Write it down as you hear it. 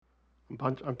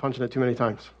I'm punching it too many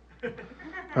times.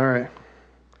 All right.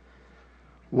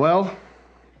 Well, I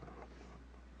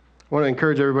want to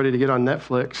encourage everybody to get on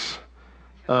Netflix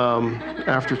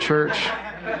after church.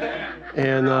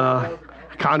 And I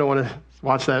kind of want to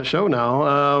watch that show now.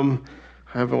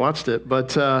 I haven't watched it.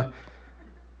 But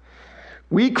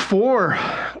week 4,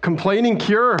 complaining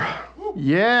cure.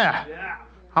 Yeah.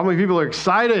 How many people are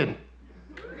excited?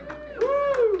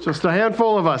 Just a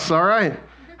handful of us, all right.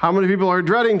 How many people are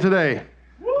dreading today?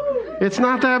 It's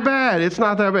not that bad. It's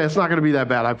not that bad. It's not going to be that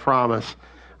bad, I promise.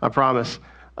 I promise.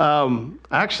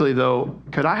 Actually, though,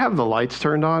 could I have the lights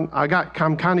turned on?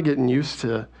 I'm kind of getting used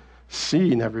to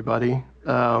seeing everybody.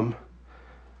 It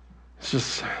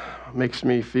just makes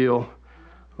me feel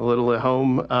a little at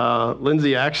home.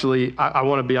 Lindsay, actually, I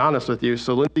want to be honest with you.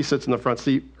 So Lindsay sits in the front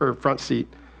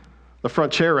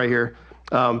chair right here,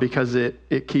 because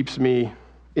it keeps me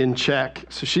in check.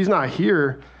 So she's not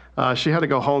here. She had to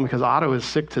go home because Otto is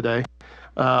sick today.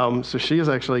 So she is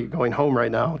actually going home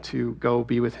right now to go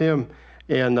be with him.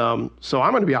 And so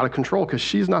I'm going to be out of control because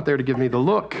she's not there to give me the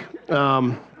look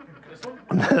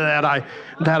that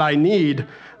I need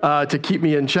to keep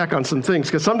me in check on some things.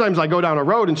 Because sometimes I go down a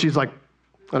road and she's like,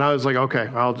 and I was like, okay,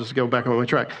 I'll just go back on my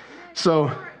track.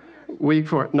 So week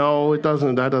 4, no, it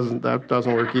doesn't. That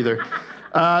doesn't work either.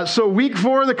 So week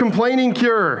 4, the complaining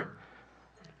cure.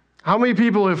 How many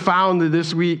people have found that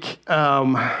this week? How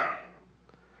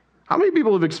many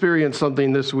people have experienced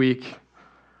something this week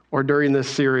or during this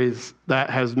series that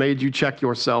has made you check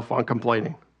yourself on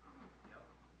complaining?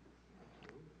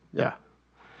 Yeah.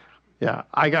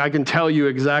 I can tell you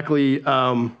exactly.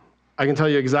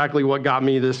 What got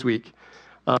me this week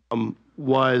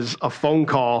was a phone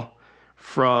call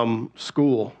from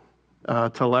school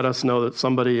to let us know that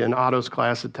somebody in Otto's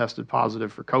class had tested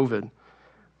positive for COVID,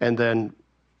 and then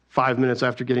 5 minutes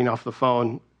after getting off the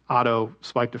phone, Otto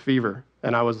spiked a fever,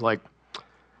 and I was like,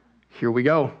 "Here we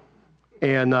go."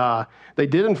 And they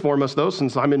did inform us, though,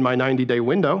 since I'm in my 90-day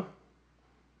window,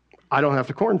 I don't have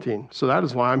to quarantine. So that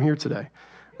is why I'm here today.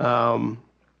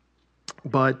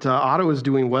 But Otto is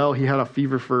doing well. He had a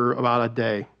fever for about a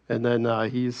day. And then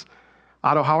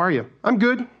Otto, how are you? I'm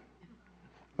good.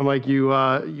 I'm like,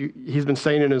 he's been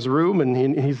staying in his room.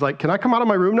 And he's like, can I come out of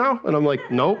my room now? And I'm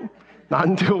like, nope, not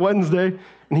until Wednesday.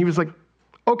 And he was like,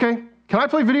 okay, can I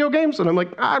play video games? And I'm like,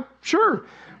 sure.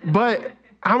 But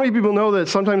how many people know that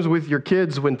sometimes with your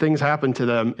kids, when things happen to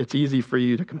them, it's easy for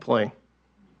you to complain?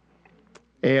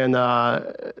 And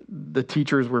the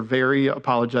teachers were very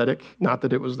apologetic, not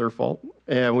that it was their fault.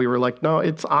 And we were like, no,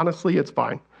 it's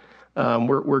fine.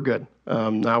 We're good.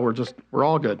 Now we're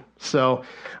all good. So,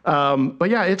 but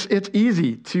yeah, it's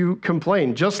easy to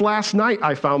complain. Just last night,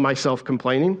 I found myself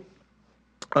complaining.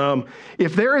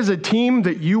 If there is a team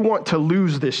that you want to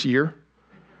lose this year,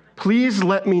 please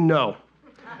let me know,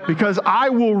 because I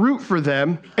will root for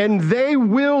them and they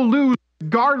will lose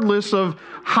regardless of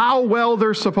how well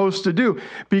they're supposed to do,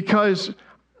 because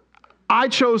I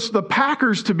chose the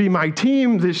Packers to be my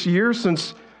team this year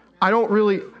since I don't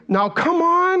really... Now, come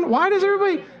on. Why does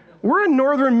everybody... We're in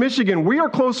northern Michigan. We are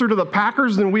closer to the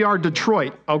Packers than we are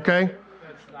Detroit, okay?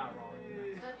 That's not wrong.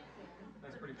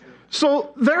 That's pretty true.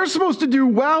 So they're supposed to do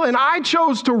well, and I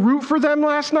chose to root for them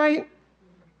last night.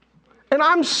 And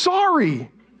I'm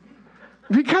sorry,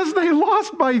 because they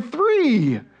lost by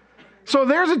 3. So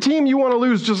there's a team you want to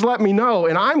lose, just let me know,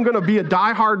 and I'm going to be a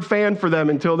diehard fan for them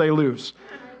until they lose.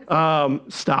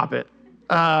 Stop it.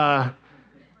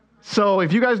 So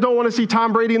if you guys don't want to see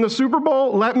Tom Brady in the Super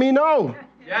Bowl, let me know.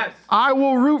 Yes. I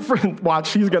will root for him.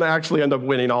 Watch, he's going to actually end up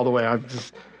winning all the way.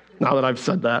 Now that I've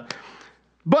said that.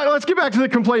 But let's get back to the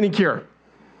complaining cure,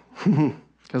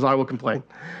 because I will complain.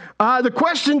 The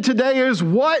question today is,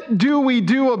 what do we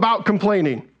do about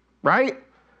complaining, right?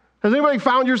 Has anybody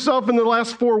found yourself in the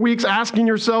last 4 weeks asking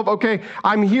yourself, okay,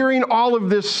 I'm hearing all of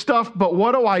this stuff, but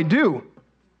what do I do?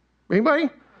 Anybody?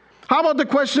 How about the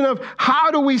question of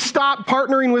how do we stop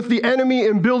partnering with the enemy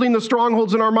and building the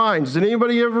strongholds in our minds? Did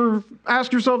anybody ever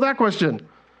ask yourself that question?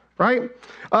 Right?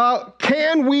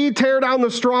 Can we tear down the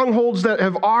strongholds that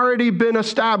have already been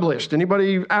established?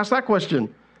 Anybody ask that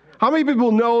question? How many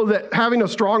people know that having a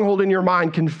stronghold in your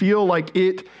mind can feel like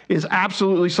it is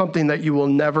absolutely something that you will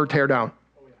never tear down?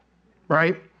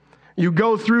 Right? You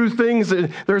go through things,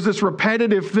 there's this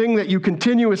repetitive thing that you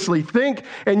continuously think,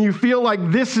 and you feel like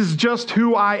this is just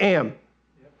who I am.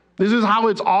 This is how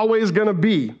it's always going to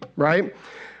be, right?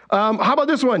 How about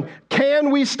this one? Can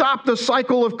we stop the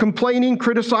cycle of complaining,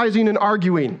 criticizing, and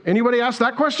arguing? Anybody ask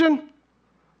that question?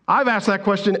 I've asked that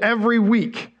question every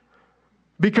week,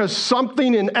 because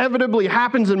something inevitably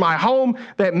happens in my home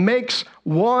that makes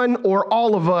one or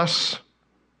all of us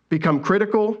become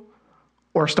critical,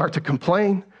 or start to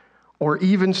complain or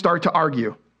even start to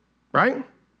argue, right?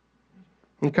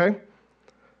 Okay.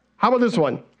 How about this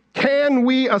one? Can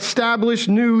we establish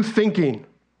new thinking?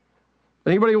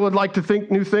 Anybody would like to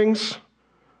think new things?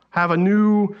 Have a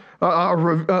new,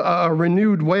 a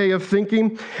renewed way of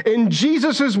thinking? In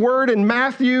Jesus' word in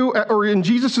Matthew, or in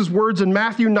Jesus' words in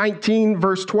Matthew 19,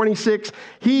 verse 26,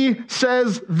 he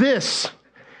says this.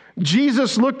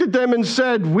 Jesus looked at them and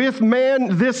said, with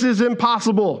man, this is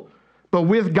impossible, but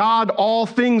with God, all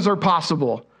things are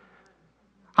possible.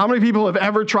 How many people have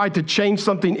ever tried to change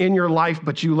something in your life,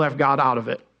 but you left God out of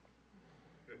it?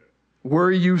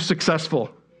 Were you successful?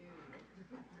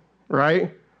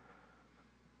 Right?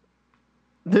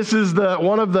 This is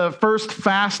one of the first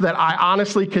fasts that I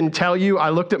honestly can tell you.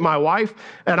 I looked at my wife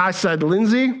and I said,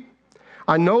 Lindsay,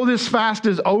 I know this fast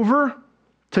is over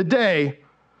today,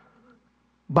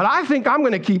 but I think I'm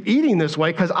going to keep eating this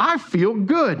way because I feel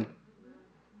good.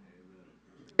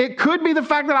 It could be the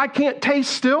fact that I can't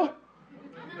taste still.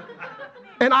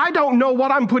 And I don't know what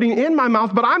I'm putting in my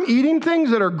mouth, but I'm eating things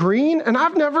that are green, and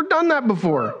I've never done that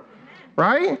before,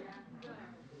 right?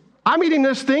 I'm eating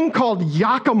this thing called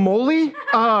guacamole.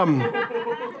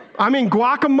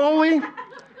 Guacamole.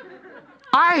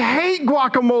 I hate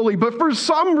guacamole, but for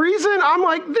some reason, I'm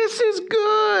like, this is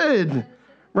good,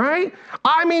 right?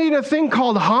 I'm eating a thing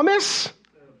called hummus.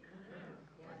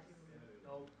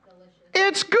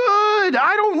 It's good.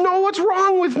 I don't know what's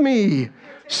wrong with me.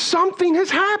 Something has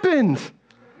happened.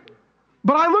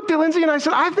 But I looked at Lindsay and I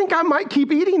said, I think I might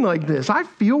keep eating like this. I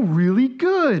feel really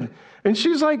good. And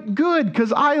she's like, good,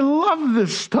 because I love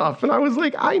this stuff. And I was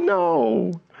like, I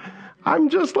know. I'm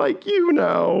just like you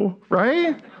now,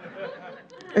 right?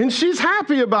 And she's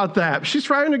happy about that. She's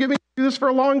trying to get me to do this for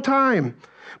a long time.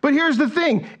 But here's the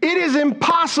thing. It is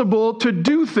impossible to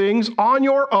do things on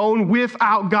your own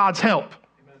without God's help.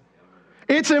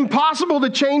 It's impossible to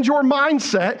change your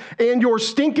mindset and your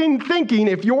stinking thinking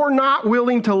if you're not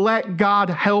willing to let God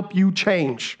help you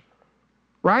change.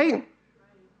 Right?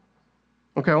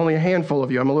 Okay, only a handful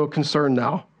of you. I'm a little concerned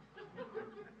now.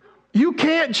 You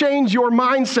can't change your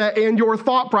mindset and your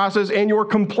thought process and your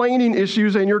complaining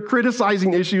issues and your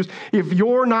criticizing issues if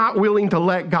you're not willing to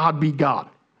let God be God.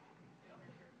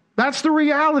 That's the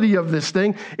reality of this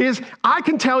thing, is I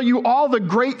can tell you all the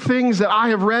great things that I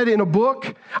have read in a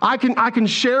book. I can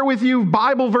share with you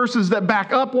Bible verses that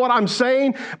back up what I'm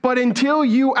saying, but until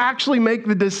you actually make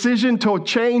the decision to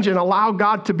change and allow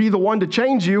God to be the one to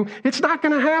change you, it's not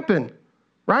going to happen,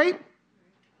 right?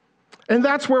 And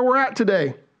that's where we're at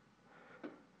today.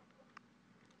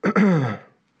 The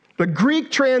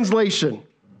Greek translation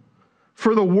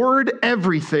for the word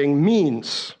everything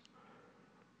means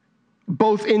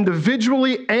both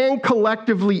individually and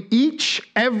collectively,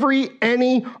 each, every,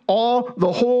 any, all,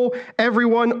 the whole,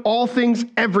 everyone, all things,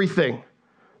 everything.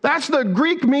 That's the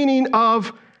Greek meaning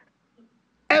of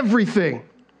everything.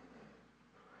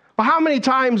 Well, how many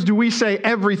times do we say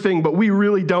everything, but we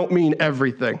really don't mean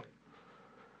everything?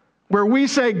 Where we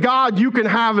say, God, you can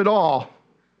have it all,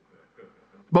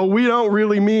 but we don't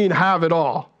really mean have it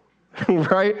all,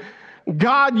 right?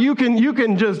 God, you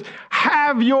can just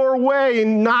have your way,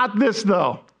 not this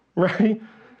though, right?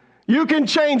 You can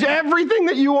change everything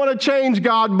that you want to change,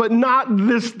 God, but not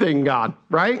this thing, God,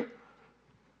 right?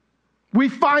 We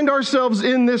find ourselves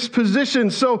in this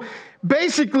position. So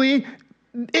basically,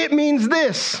 it means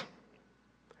this.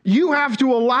 You have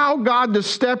to allow God to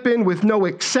step in with no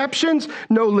exceptions,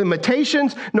 no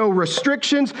limitations, no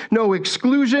restrictions, no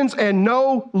exclusions, and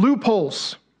no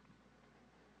loopholes.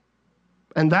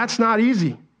 And that's not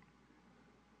easy.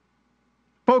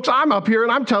 Folks, I'm up here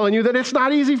and I'm telling you that it's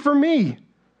not easy for me.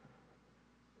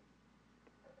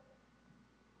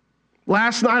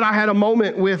 Last night I had a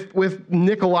moment with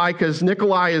Nikolai, because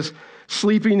Nikolai is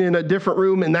sleeping in a different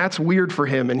room, and that's weird for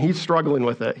him, and he's struggling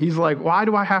with it. He's like, why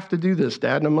do I have to do this,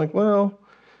 Dad? And I'm like, well,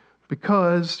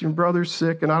 because your brother's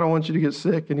sick, and I don't want you to get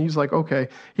sick. And he's like, okay.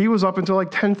 He was up until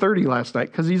like 10:30 last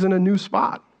night because he's in a new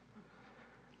spot.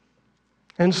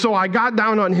 And so I got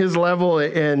down on his level,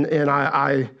 and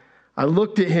I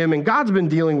looked at him, and God's been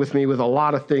dealing with me with a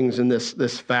lot of things in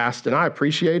this fast, and I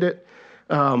appreciate it,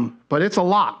 but it's a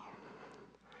lot.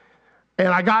 And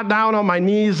I got down on my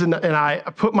knees, and I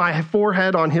put my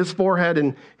forehead on his forehead,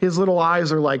 and his little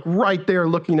eyes are like right there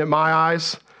looking at my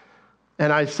eyes.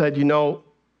 And I said, you know,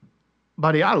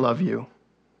 buddy, I love you.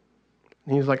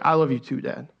 And he's like, I love you too,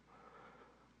 Dad.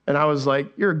 And I was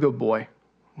like, you're a good boy.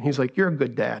 And he's like, you're a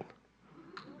good dad.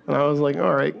 And I was like,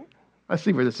 all right, I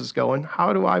see where this is going.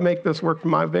 How do I make this work for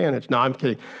my advantage? No, I'm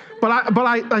kidding. But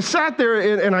I sat there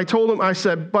and I told him, I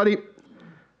said, buddy,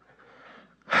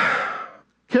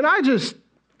 can I just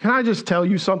can I just tell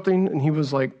you something? And he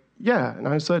was like, yeah. And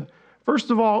I said, first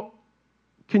of all,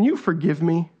 can you forgive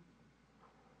me?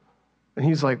 And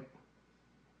he's like,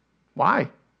 why?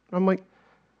 I'm like,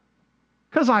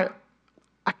 because I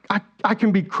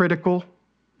can be critical.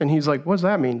 And he's like, what does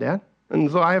that mean, Dad? And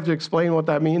so I have to explain what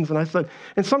that means. And I said,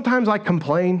 and sometimes I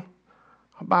complain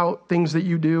about things that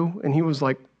you do. And he was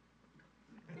like,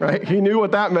 right? He knew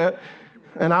what that meant.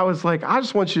 And I was like, I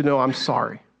just want you to know I'm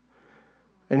sorry.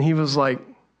 And he was like,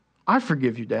 I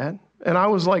forgive you, Dad. And I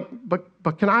was like,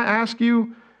 but can I ask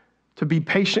you to be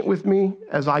patient with me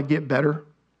as I get better?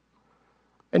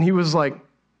 And he was like,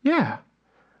 yeah.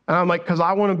 And I'm like, because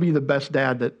I want to be the best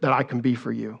dad that I can be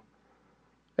for you.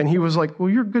 And he was like, well,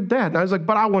 you're a good dad. And I was like,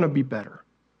 but I want to be better.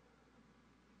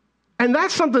 And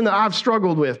that's something that I've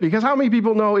struggled with, because how many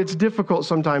people know it's difficult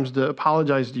sometimes to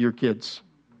apologize to your kids?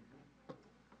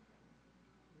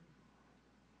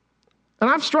 And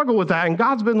I've struggled with that. And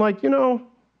God's been like,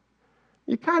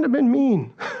 you kind of been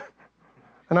mean.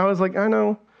 And I was like, I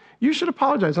know. You should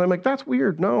apologize. And I'm like, that's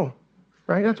weird. No,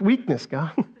 right? That's weakness,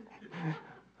 God.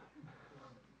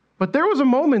 But there was a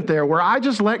moment there where I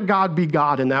just let God be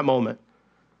God in that moment.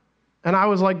 And I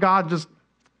was like, God, just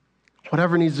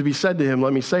whatever needs to be said to him,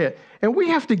 let me say it. And we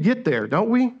have to get there, don't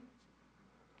we?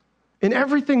 In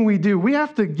everything we do, we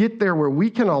have to get there where we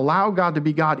can allow God to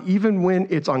be God even when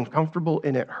it's uncomfortable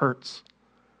and it hurts.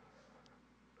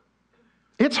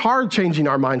 It's hard changing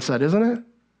our mindset, isn't it?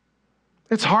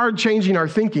 It's hard changing our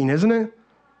thinking, isn't it?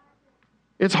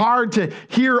 It's hard to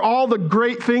hear all the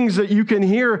great things that you can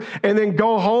hear and then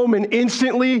go home and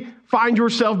instantly find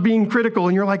yourself being critical.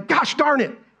 And you're like, gosh darn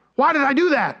it, why did I do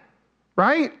that?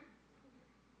 Right?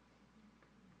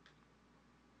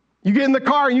 You get in the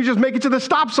car and you just make it to the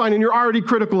stop sign and you're already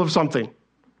critical of something.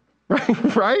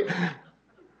 Right?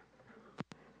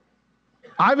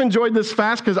 I've enjoyed this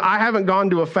fast because I haven't gone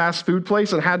to a fast food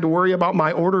place and had to worry about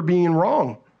my order being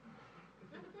wrong.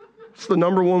 It's the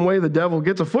number one way the devil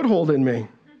gets a foothold in me.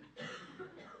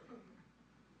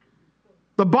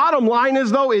 The bottom line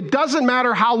is, though, it doesn't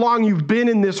matter how long you've been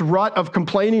in this rut of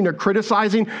complaining or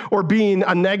criticizing or being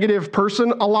a negative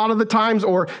person a lot of the times,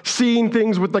 or seeing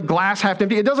things with the glass half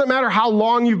empty. It doesn't matter how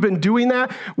long you've been doing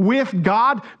that. With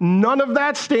God, none of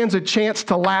that stands a chance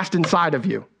to last inside of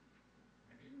you.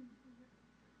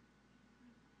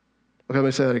 Okay, let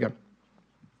me say that again.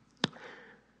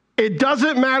 It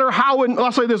doesn't matter how,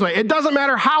 I'll say it this way. It doesn't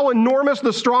matter how enormous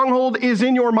the stronghold is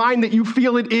in your mind that you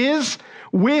feel it is.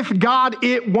 With God,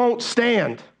 it won't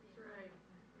stand.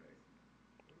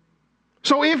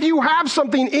 So if you have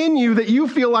something in you that you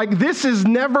feel like this is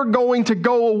never going to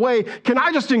go away, can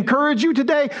I just encourage you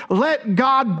today? Let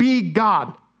God be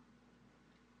God.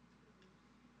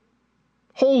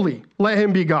 Holy, let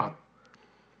him be God.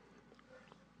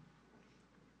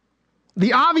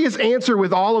 The obvious answer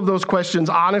with all of those questions,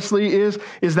 honestly, is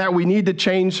that we need to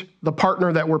change the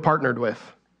partner that we're partnered with.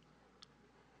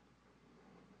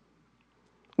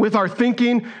 With our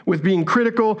thinking, with being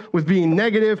critical, with being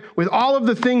negative, with all of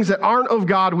the things that aren't of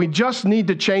God, we just need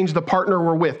to change the partner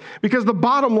we're with. Because the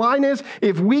bottom line is,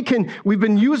 we've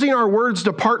been using our words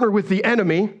to partner with the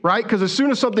enemy, right? Because as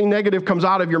soon as something negative comes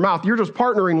out of your mouth, you're just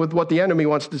partnering with what the enemy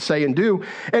wants to say and do.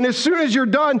 And as soon as you're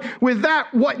done with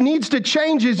that, what needs to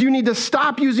change is you need to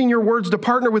stop using your words to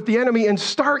partner with the enemy and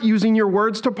start using your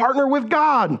words to partner with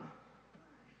God.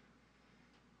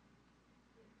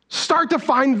 Start to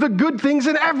find the good things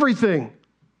in everything,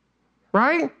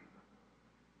 right?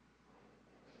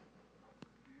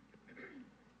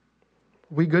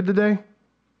 We good today?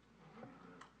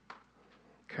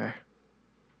 Okay.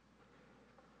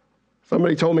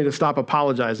 Somebody told me to stop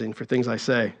apologizing for things I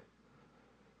say.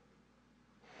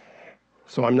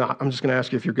 So I'm not. I'm just going to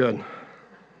ask you if you're good.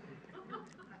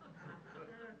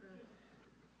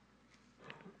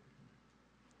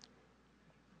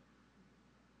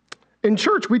 In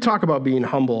church, we talk about being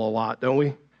humble a lot, don't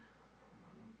we?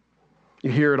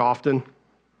 You hear it often.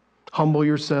 Humble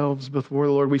yourselves before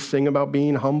the Lord. We sing about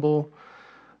being humble,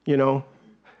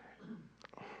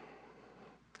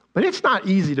 But it's not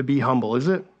easy to be humble, is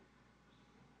it?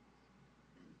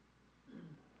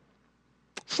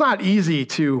 It's not easy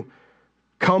to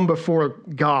come before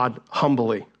God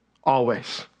humbly,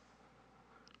 always.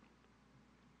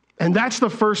 And that's the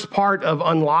first part of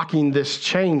unlocking this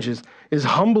change is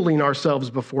humbling ourselves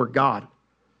before God.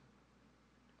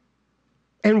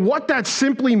 And what that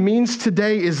simply means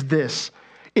today is this: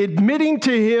 admitting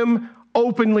to him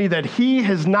openly that he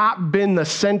has not been the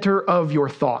center of your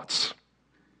thoughts.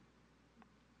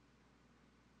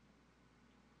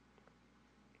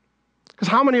 Because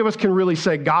how many of us can really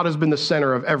say God has been the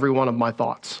center of every one of my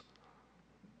thoughts?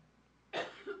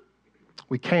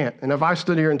 We can't. And if I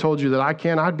stood here and told you that I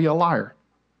can, I'd be a liar.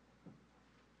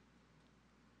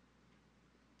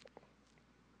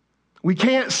 We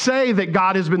can't say that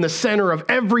God has been the center of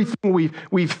everything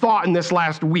we've thought in this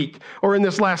last week or in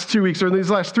this last 2 weeks or in these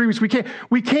last 3 weeks.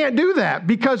 We can't do that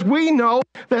because we know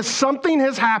that something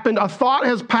has happened, a thought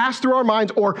has passed through our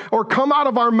minds or come out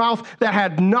of our mouth that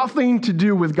had nothing to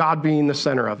do with God being the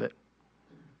center of it.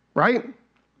 Right?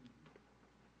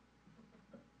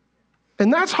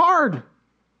 And that's hard.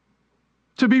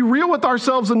 To be real with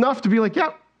ourselves enough to be like,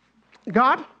 yeah,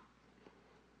 God,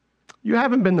 you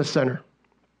haven't been the center.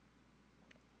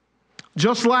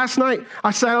 Just last night, I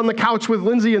sat on the couch with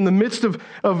Lindsay in the midst of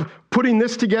putting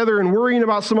this together and worrying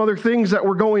about some other things that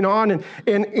were going on.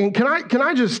 And can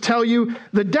I just tell you,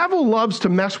 the devil loves to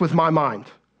mess with my mind.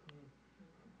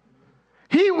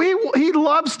 He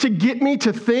loves to get me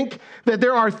to think that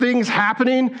there are things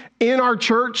happening in our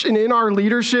church and in our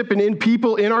leadership and in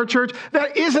people in our church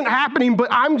that isn't happening, but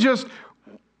I'm just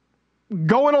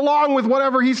going along with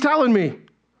whatever he's telling me.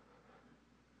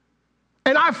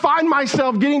 And I find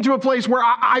myself getting to a place where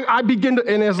I begin to,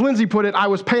 and as Lindsay put it, I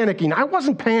was panicking. I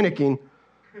wasn't panicking.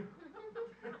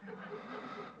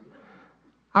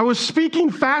 I was speaking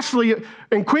fastly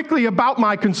and quickly about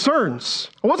my concerns.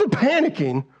 I wasn't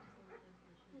panicking.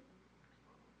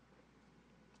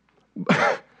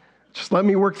 Just let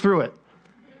me work through it.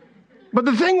 But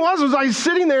the thing was I was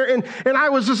sitting there and I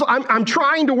was just, I'm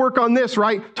trying to work on this,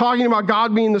 right? Talking about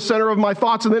God being the center of my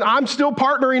thoughts, and then I'm still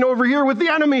partnering over here with the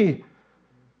enemy.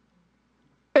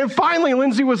 And finally,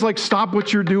 Lindsay was like, stop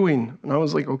what you're doing. And I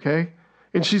was like, okay.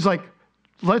 And she's like,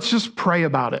 let's just pray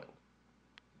about it.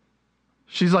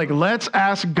 She's like, let's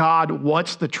ask God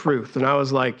what's the truth. And I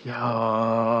was like,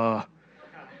 I'm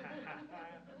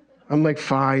like,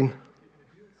 fine.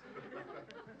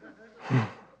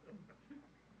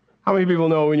 How many people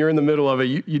know when you're in the middle of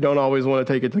it, you don't always want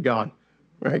to take it to God,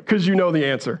 right? Because you know the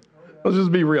answer. Let's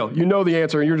just be real. You know the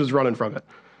answer and you're just running from it.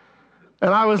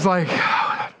 And I was like,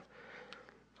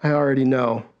 I already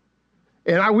know.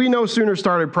 And we no sooner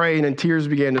started praying and tears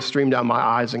began to stream down my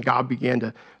eyes and God began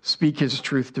to speak his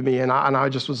truth to me. And I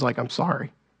just was like, I'm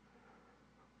sorry.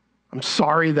 I'm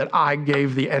sorry that I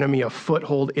gave the enemy a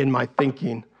foothold in my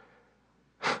thinking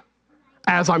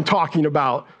as I'm talking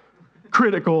about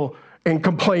critical and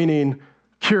complaining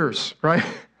cures, right?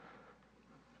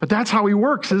 But that's how he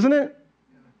works, isn't it?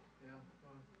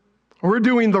 We're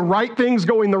doing the right things,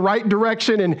 going the right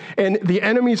direction, and the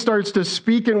enemy starts to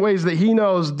speak in ways that he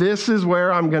knows this is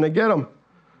where I'm going to get him.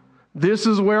 This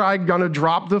is where I'm going to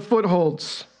drop the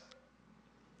footholds.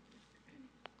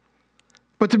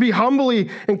 But to be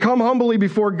humbly and come humbly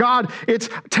before God, it's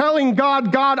telling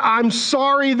God, I'm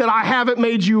sorry that I haven't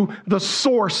made you the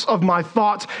source of my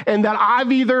thoughts and that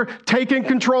I've either taken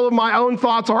control of my own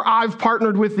thoughts or I've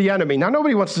partnered with the enemy. Now,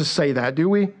 nobody wants to say that, do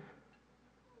we?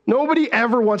 Nobody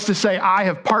ever wants to say, I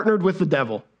have partnered with the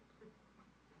devil.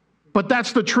 But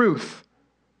that's the truth.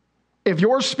 If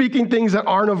you're speaking things that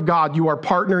aren't of God, you are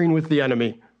partnering with the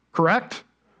enemy. Correct?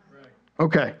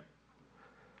 Okay.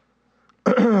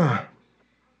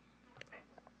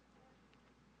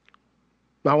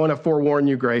 Now, I want to forewarn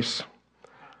you, Grace.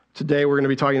 Today, we're going to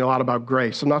be talking a lot about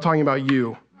grace. I'm not talking about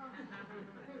you,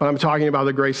 but I'm talking about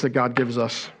the grace that God gives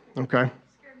us. Okay?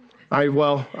 I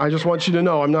just want you to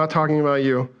know I'm not talking about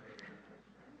you.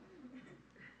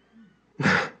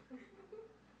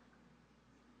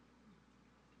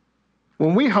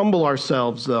 When we humble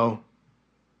ourselves, though,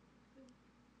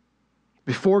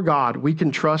 before God, we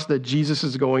can trust that Jesus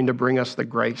is going to bring us the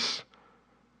grace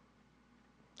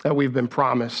that we've been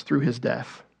promised through his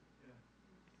death.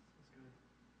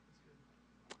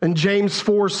 In James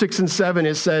 4, 6, and 7,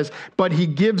 it says, but he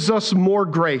gives us more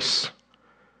grace.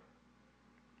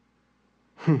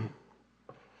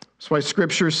 That's why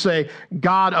scriptures say,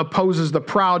 God opposes the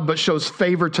proud, but shows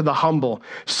favor to the humble.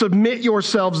 Submit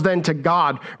yourselves then to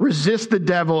God. Resist the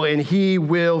devil, and he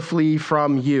will flee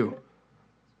from you.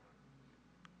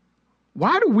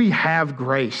 Why do we have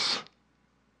grace?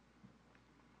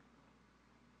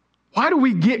 Why do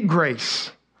we get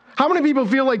grace? How many people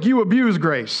feel like you abuse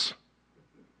grace?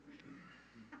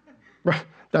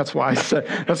 That's why I said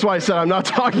I'm not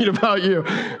talking about you.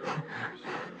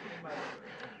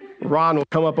 Ron will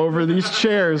come up over these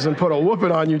chairs and put a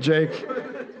whooping on you, Jake.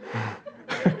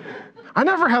 I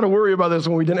never had to worry about this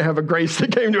when we didn't have a grace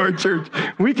that came to our church.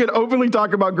 We could openly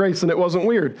talk about grace and it wasn't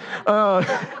weird.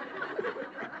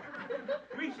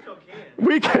 We still can.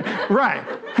 We can, right.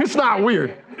 It's not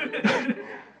weird.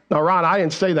 Now, Ron, I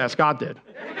didn't say that. Scott did.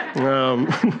 Now,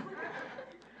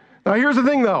 here's the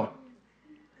thing, though.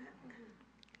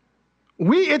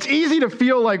 It's easy to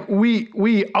feel like we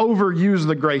overuse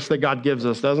the grace that God gives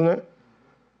us, doesn't it?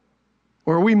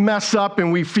 Where we mess up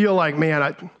and we feel like,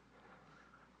 man,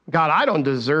 God, I don't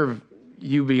deserve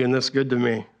you being this good to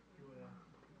me.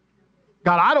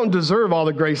 God, I don't deserve all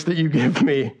the grace that you give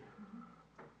me.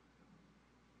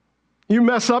 You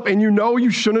mess up and you know you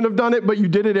shouldn't have done it, but you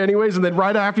did it anyways. And then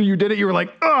right after you did it, you were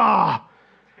like, ah.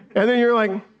 And then you're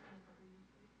like,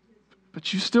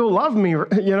 but you still love me,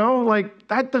 you know? Like,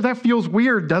 that feels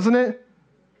weird, doesn't it?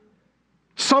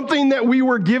 Something that we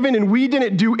were given and we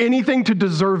didn't do anything to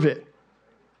deserve it.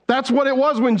 That's what it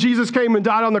was when Jesus came and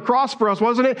died on the cross for us,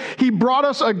 wasn't it? He brought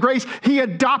us a grace. He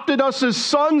adopted us as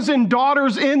sons and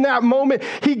daughters in that moment.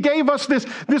 He gave us this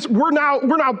we're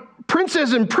now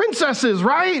princes and princesses,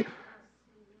 right?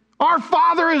 Our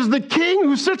Father is the King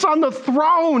who sits on the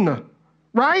throne,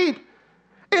 right?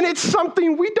 And it's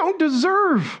something we don't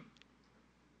deserve.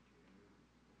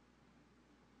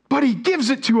 But he gives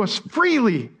it to us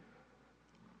freely,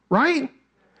 right?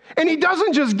 And he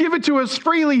doesn't just give it to us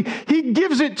freely, he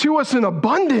gives it to us in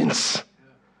abundance,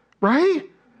 right?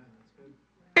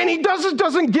 And he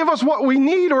doesn't give us what we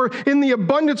need or in the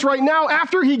abundance right now.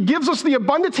 After he gives us the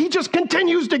abundance, he just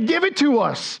continues to give it to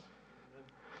us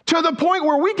to the point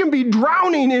where we can be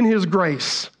drowning in his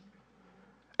grace.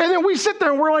 And then we sit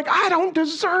there and we're like, I don't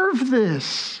deserve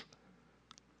this.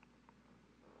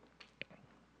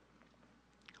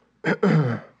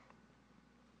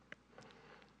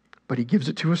 But he gives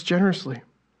it to us generously.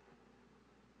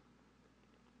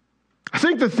 I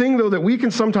think the thing, though, that we can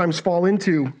sometimes fall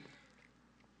into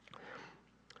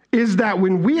is that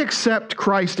when we accept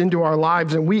Christ into our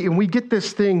lives and we get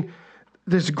this thing,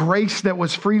 this grace that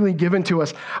was freely given to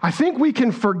us, I think we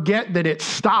can forget that it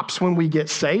stops when we get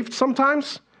saved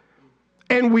sometimes.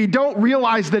 And we don't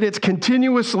realize that it's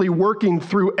continuously working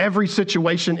through every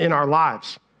situation in our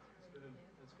lives.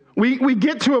 We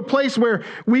get to a place where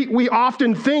we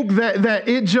often think that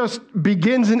it just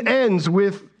begins and ends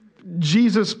with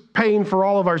Jesus paying for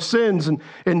all of our sins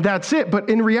and that's it. But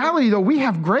in reality, though, we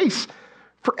have grace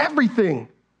for everything.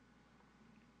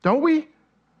 Don't we?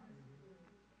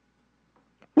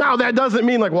 Now, that doesn't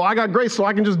mean like, well, I got grace so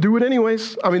I can just do it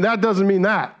anyways. I mean, that doesn't mean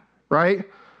that, right?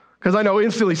 Because I know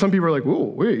instantly some people are like, whoa,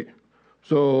 wait.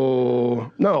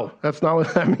 So, no, that's not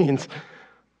what that means.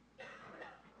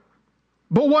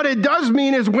 But what it does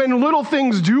mean is when little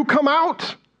things do come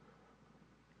out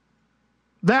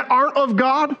that aren't of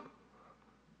God,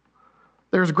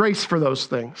 there's grace for those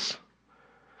things.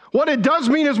 What it does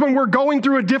mean is when we're going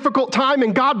through a difficult time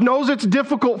and God knows it's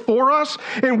difficult for us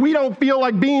and we don't feel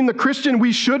like being the Christian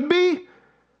we should be,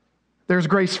 there's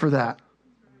grace for that.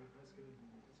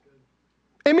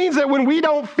 It means that when we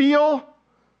don't feel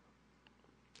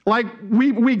like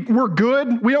we're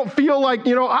good, we don't feel like,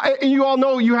 you all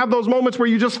know you have those moments where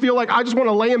you just feel like, I just want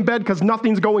to lay in bed because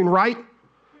nothing's going right?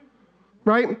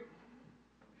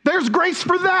 There's grace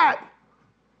for that.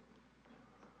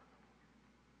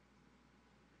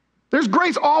 There's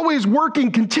grace always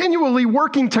working, continually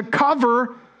working to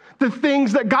cover the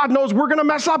things that God knows we're going to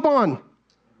mess up on.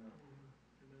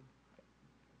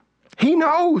 He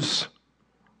knows.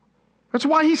 That's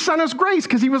why he sent us grace,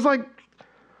 because he was like,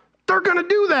 they're going to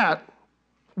do that.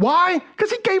 Why?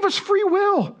 Because he gave us free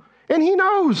will, and he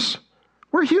knows.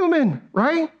 We're human,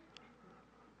 right?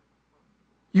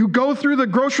 You go through the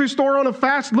grocery store on a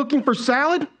fast looking for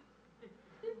salad,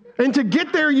 and to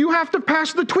get there, you have to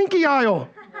pass the Twinkie aisle.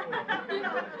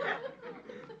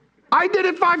 I did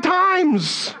it 5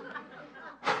 times.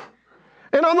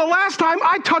 And on the last time,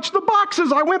 I touched the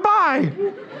boxes I went by,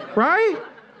 right?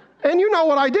 And you know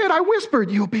what I did? I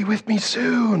whispered, you'll be with me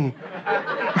soon.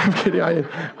 I'm kidding,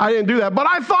 I didn't do that, but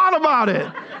I thought about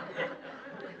it.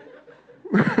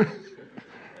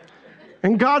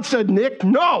 And God said, Nick,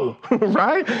 no,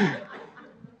 right?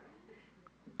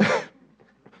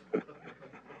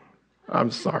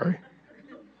 I'm sorry.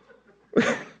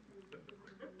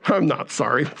 I'm not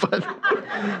sorry,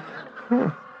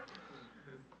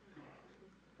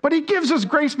 but he gives us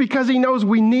grace because he knows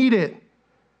we need it.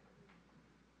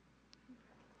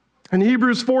 In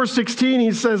Hebrews 4:16,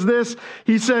 he says this.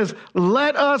 He says,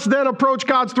 let us then approach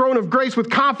God's throne of grace with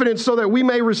confidence so that we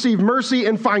may receive mercy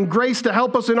and find grace to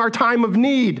help us in our time of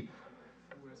need.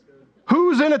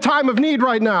 Who's in a time of need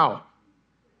right now?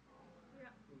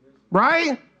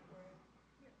 Right?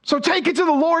 So take it to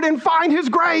the Lord and find his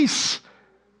grace.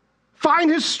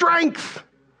 Find his strength.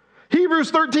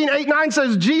 Hebrews 13:8-9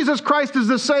 says, Jesus Christ is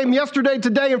the same yesterday,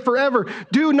 today, and forever.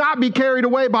 Do not be carried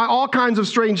away by all kinds of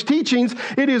strange teachings.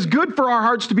 It is good for our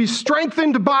hearts to be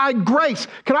strengthened by grace.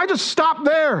 Can I just stop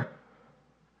there?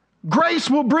 Grace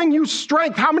will bring you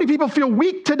strength. How many people feel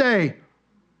weak today?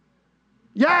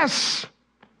 Yes.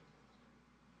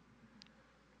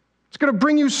 It's going to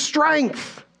bring you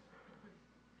strength.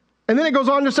 And then it goes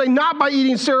on to say, not by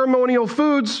eating ceremonial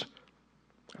foods.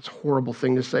 That's a horrible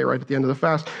thing to say right at the end of the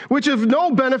fast. Which of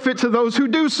no benefit to those who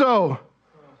do so.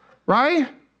 Right?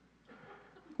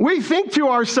 We think to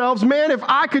ourselves, man, if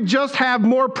I could just have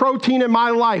more protein in my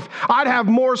life, I'd have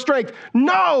more strength.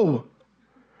 No!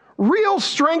 Real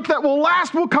strength that will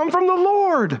last will come from the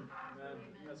Lord. Amen.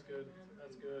 That's good.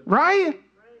 That's good. Right?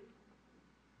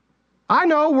 I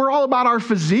know we're all about our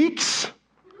physiques.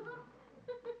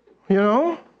 You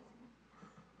know?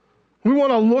 We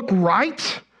want to look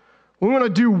right. We want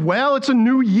to do well. It's a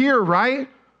new year, right?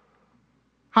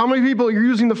 How many people are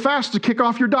using the fast to kick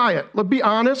off your diet? Let's be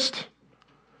honest.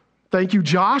 Thank you,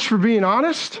 Josh, for being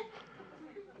honest.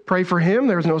 Pray for him.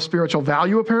 There's no spiritual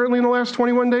value, apparently, in the last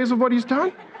 21 days of what he's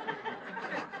done.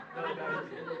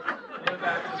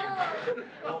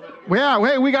 Yeah,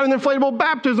 hey, we got an inflatable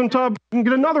baptism tub. We can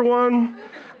get another one.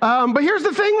 But here's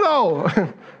the thing, though.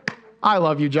 I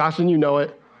love you, Josh, and you know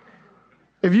it.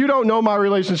 If you don't know my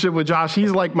relationship with Josh,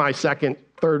 he's like my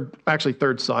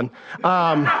third son.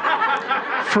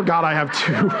 Forgot I have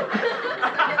two.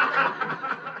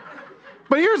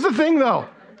 But here's the thing, though.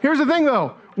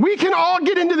 We can all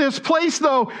get into this place,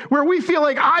 though, where we feel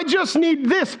like I just need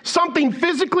this, something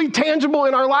physically tangible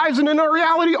in our lives, and in our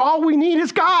reality, all we need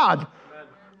is God.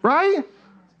 Right?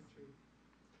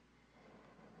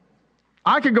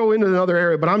 I could go into another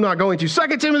area, but I'm not going to.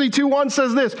 2 Timothy 2:1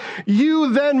 says this,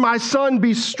 you then, my son,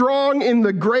 be strong in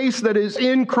the grace that is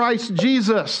in Christ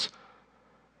Jesus.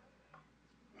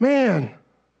 Man,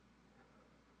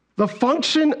 the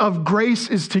function of grace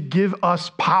is to give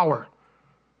us power.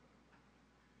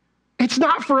 It's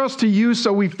not for us to use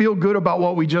so we feel good about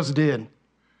what we just did.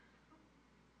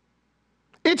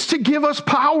 It's to give us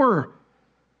power.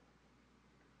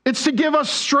 It's to give us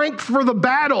strength for the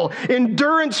battle,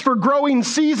 endurance for growing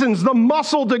seasons, the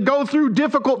muscle to go through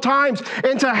difficult times,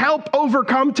 and to help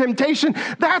overcome temptation.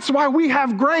 That's why we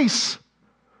have grace.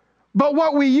 But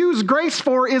what we use grace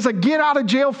for is a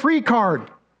get-out-of-jail-free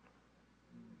card.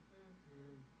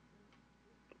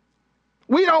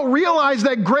 We don't realize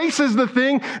that grace is the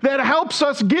thing that helps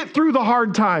us get through the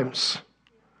hard times.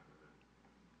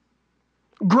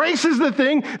 Grace is the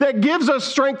thing that gives us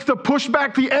strength to push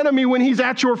back the enemy when he's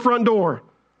at your front door.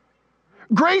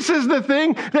 Grace is the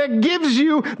thing that gives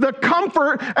you the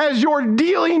comfort as you're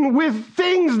dealing with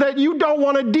things that you don't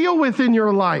want to deal with in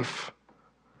your life.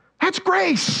 That's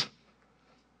grace.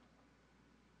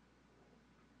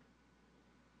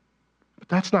 But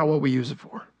that's not what we use it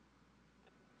for.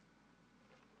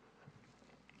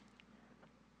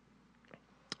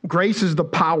 Grace is the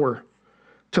power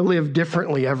to live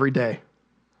differently every day.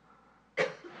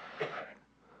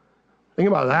 Think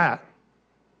about that.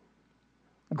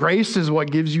 Grace is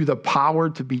what gives you the power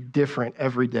to be different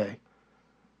every day.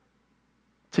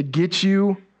 To get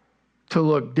you to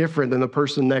look different than the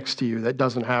person next to you that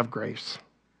doesn't have grace.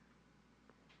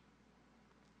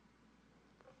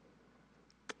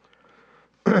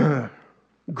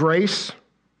 Grace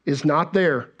is not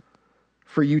there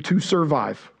for you to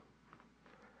survive.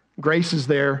 Grace is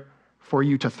there for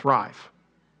you to thrive.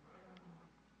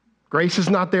 Grace is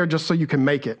not there just so you can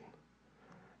make it.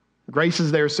 Grace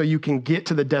is there so you can get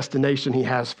to the destination he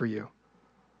has for you.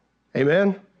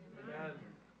 Amen?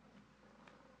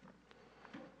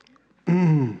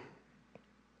 Man,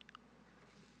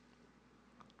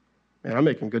 I'm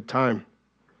making good time.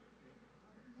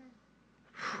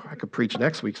 I could preach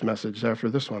next week's message after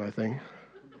this one, I think.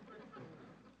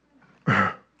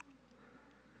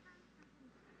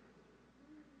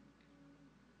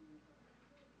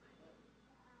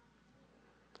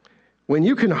 When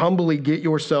you can humbly get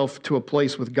yourself to a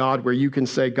place with God where you can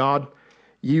say, God,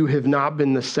 you have not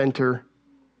been the center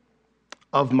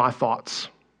of my thoughts.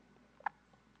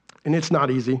 And it's not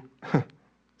easy.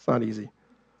 It's not easy.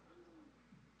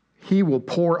 He will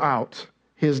pour out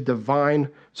his divine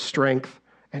strength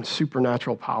and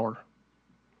supernatural power.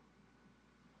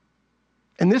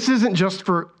 And this isn't just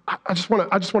for, I just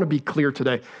want to be clear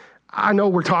today. I know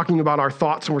we're talking about our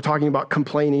thoughts and we're talking about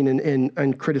complaining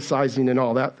and criticizing and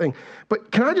all that thing.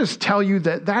 But can I just tell you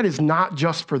that that is not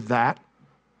just for that?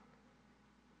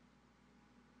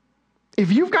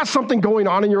 If you've got something going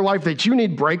on in your life that you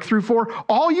need breakthrough for,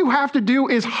 all you have to do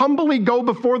is humbly go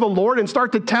before the Lord and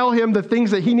start to tell him the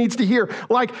things that he needs to hear.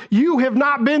 Like, you have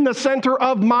not been the center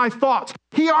of my thoughts.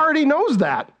 He already knows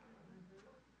that.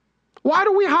 Why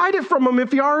do we hide it from him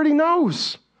if he already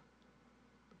knows?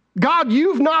 God,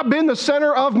 you've not been the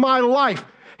center of my life.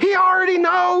 He already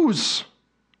knows,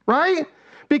 right?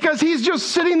 Because he's just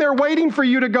sitting there waiting for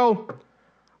you to go,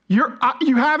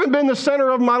 You haven't been the center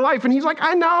of my life. And he's like,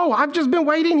 I know. I've just been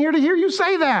waiting here to hear you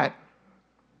say that.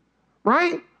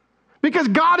 Right? Because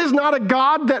God is not a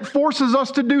God that forces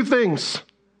us to do things.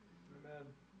 Amen.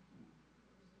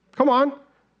 Come on.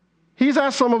 He's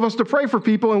asked some of us to pray for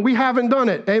people, and we haven't done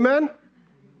it. Amen?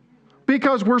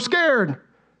 Because we're scared.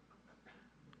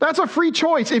 That's a free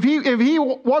choice. If he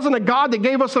wasn't a God that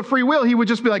gave us the free will, he would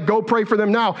just be like, go pray for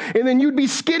them now. And then you'd be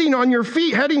skidding on your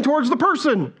feet heading towards the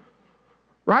person.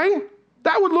 Right?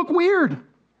 That would look weird.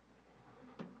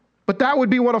 But that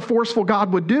would be what a forceful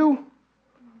God would do.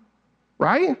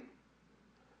 Right?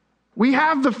 We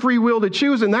have the free will to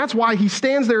choose, and that's why he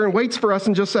stands there and waits for us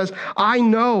and just says, I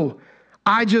know.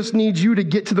 I just need you to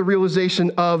get to the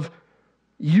realization of,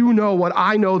 you know what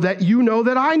I know that you know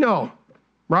that I know.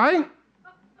 Right?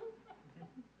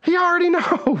 He already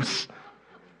knows.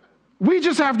 We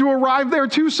just have to arrive there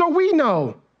too so we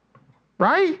know.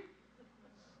 Right?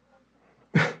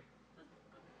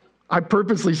 I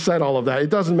purposely said all of that. It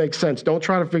doesn't make sense. Don't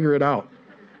try to figure it out,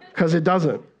 because it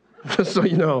doesn't, just so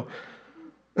you know.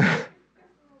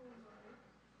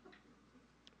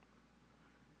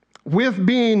 With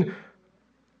being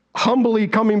humbly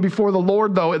coming before the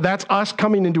Lord, though, that's us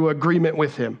coming into agreement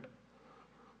with him.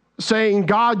 Saying,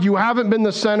 God, you haven't been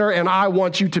the center, and I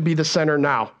want you to be the center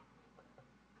now.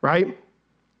 Right?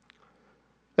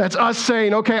 That's us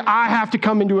saying, okay, I have to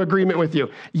come into agreement with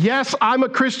you. Yes, I'm a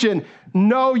Christian.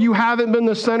 No, you haven't been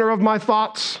the center of my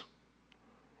thoughts.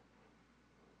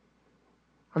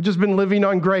 I've just been living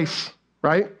on grace,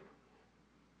 right?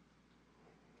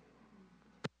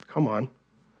 Come on.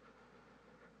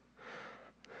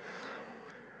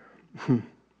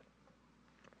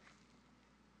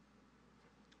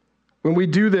 When we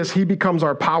do this, he becomes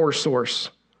our power source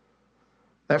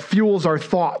that fuels our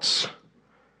thoughts.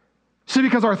 See,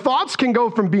 because our thoughts can go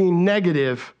from being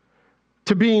negative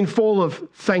to being full of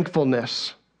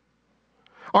thankfulness.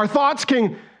 Our thoughts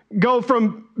can go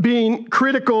from being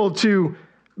critical to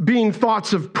being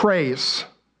thoughts of praise.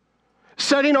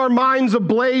 Setting our minds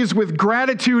ablaze with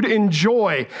gratitude and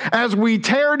joy as we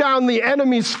tear down the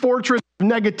enemy's fortress of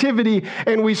negativity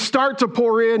and we start to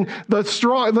pour in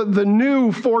the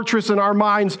new fortress in our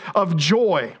minds of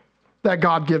joy that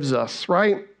God gives us,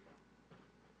 right?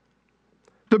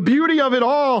 The beauty of it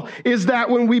all is that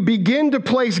when we begin to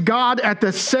place God at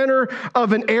the center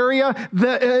of an area,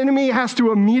 the enemy has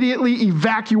to immediately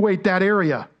evacuate that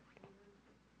area.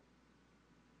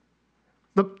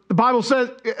 The Bible says,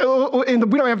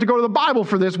 and we don't have to go to the Bible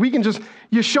for this,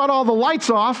 you shut all the lights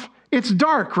off, it's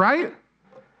dark, right?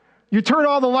 You turn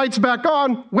all the lights back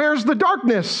on, where's the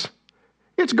darkness?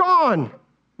 It's gone,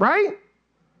 right?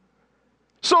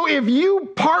 So if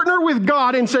you partner with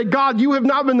God and say, God, you have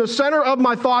not been the center of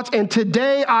my thoughts, and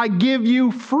today I give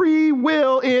you free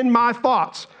will in my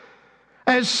thoughts.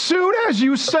 As soon as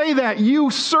you say that, you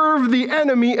serve the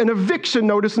enemy an eviction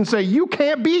notice and say, you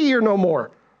can't be here no more.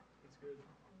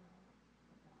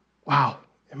 Wow.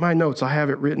 In my notes, I have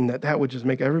it written that would just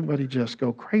make everybody just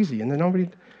go crazy. And then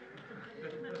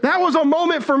that was a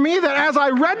moment for me that as I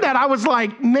read that, I was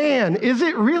like, man, is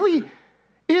it really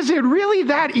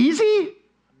that easy?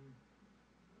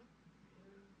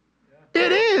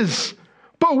 It is,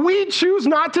 but we choose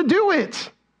not to do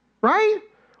it, right?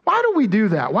 Why do we do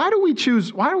that? Why do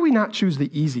we not choose the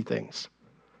easy things?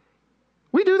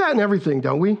 We do that in everything,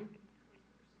 don't we?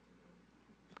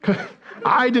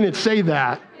 I didn't say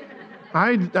that.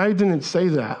 I didn't say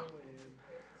that.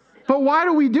 But why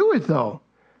do we do it, though?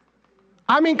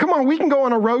 I mean, come on, we can go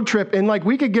on a road trip and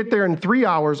we could get there in 3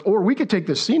 hours, or we could take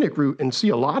the scenic route and see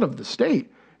a lot of the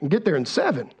state and get there in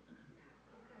 7.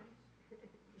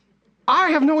 I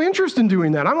have no interest in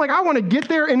doing that. I'm like, I want to get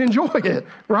there and enjoy it,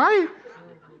 right?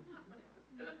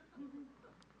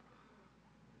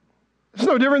 It's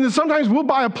no different than sometimes we'll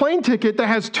buy a plane ticket that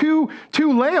has two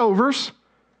layovers,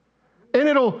 and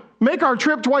it'll make our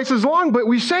trip twice as long, but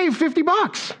we save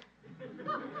 $50.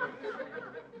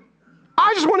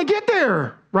 I just want to get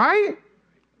there, right?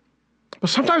 But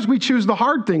sometimes we choose the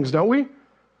hard things, don't we?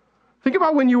 Think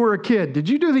about when you were a kid. Did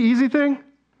you do the easy thing?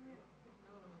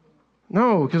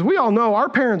 No, because we all know our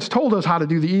parents told us how to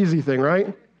do the easy thing,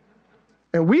 right?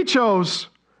 And we chose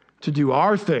to do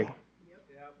our thing.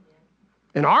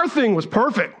 And our thing was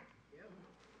perfect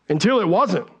until it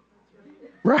wasn't,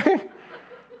 right?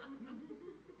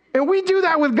 And we do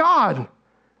that with God,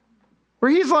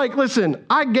 where he's like, listen,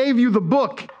 I gave you the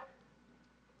book.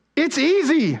 It's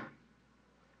easy.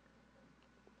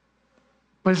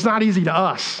 But it's not easy to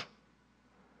us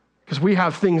because we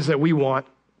have things that we want,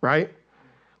 right?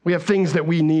 We have things that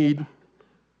we need.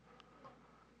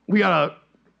 We got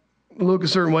to look a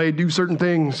certain way, do certain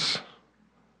things.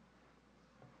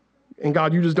 And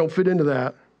God, you just don't fit into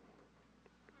that.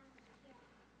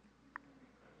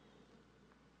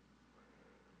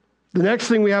 The next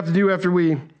thing we have to do after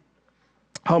we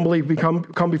humbly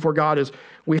come before God is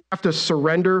we have to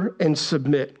surrender and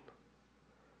submit.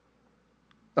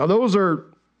 Now, those are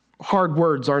hard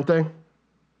words, aren't they?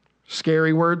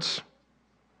 Scary words.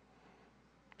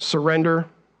 Surrender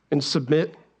and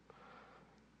submit.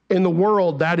 In the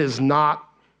world, that is not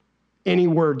any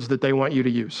words that they want you to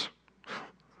use.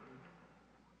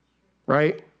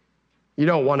 Right? You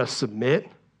don't want to submit,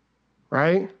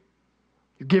 right?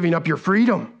 You're giving up your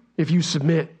freedom if you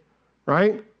submit,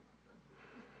 right?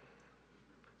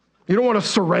 You don't want to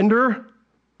surrender.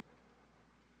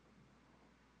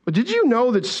 But did you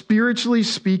know that spiritually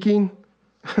speaking,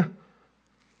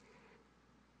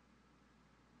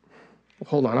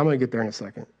 hold on, I'm going to get there in a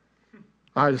second.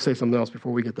 I have to say something else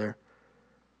before we get there.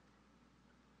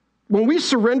 When we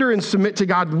surrender and submit to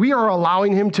God, we are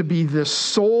allowing him to be the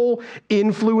sole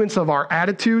influence of our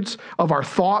attitudes, of our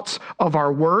thoughts, of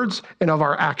our words, and of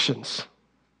our actions.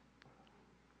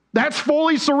 That's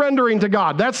fully surrendering to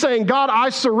God. That's saying, God, I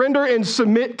surrender and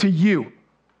submit to you.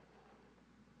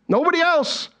 Nobody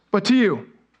else but to you.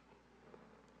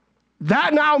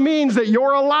 That now means that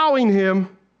you're allowing him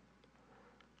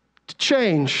to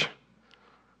change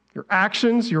your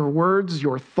actions, your words,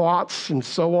 your thoughts, and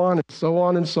so on and so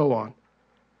on and so on.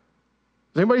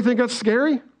 Does anybody think that's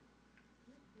scary?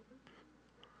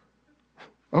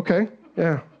 Okay,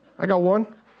 yeah. I got one.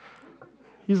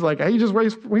 He's like, hey, he just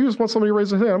wants somebody to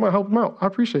raise his hand. I'm going to help him out. I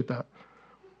appreciate that.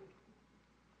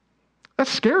 That's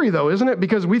scary, though, isn't it?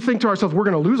 Because we think to ourselves, we're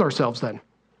going to lose ourselves then.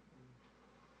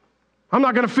 I'm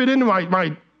not going to fit into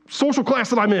my social class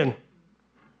that I'm in.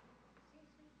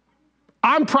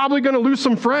 I'm probably going to lose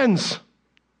some friends.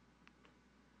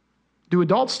 Do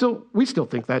adults we still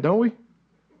think that, don't we?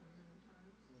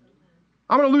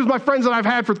 I'm going to lose my friends that I've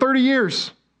had for 30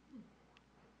 years.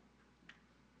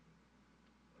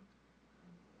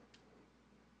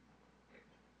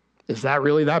 Is that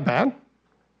really that bad?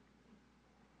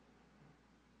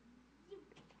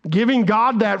 Giving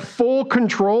God that full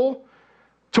control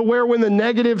to where when the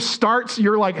negative starts,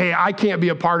 you're like, hey, I can't be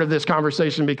a part of this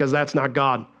conversation because that's not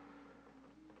God.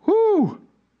 Whoo!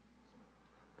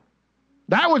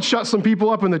 That would shut some people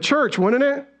up in the church, wouldn't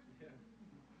it?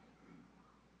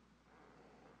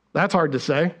 That's hard to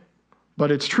say, but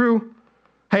it's true.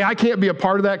 Hey, I can't be a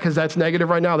part of that because that's negative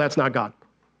right now. That's not God.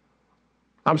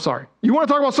 I'm sorry. You want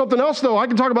to talk about something else, though? I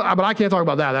can talk about, but I can't talk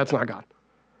about that. That's not God.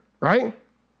 Right?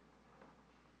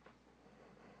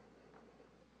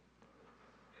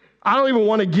 I don't even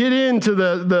want to get into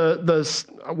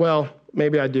well,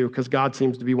 maybe I do, because God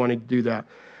seems to be wanting to do that.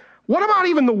 What about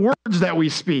even the words that we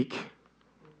speak?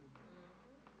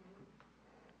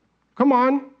 Come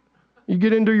on. You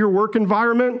get into your work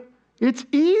environment, it's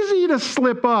easy to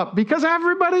slip up because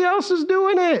everybody else is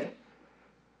doing it.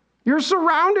 You're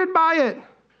surrounded by it.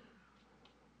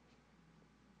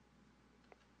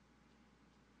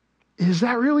 Is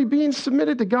that really being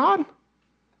submitted to God?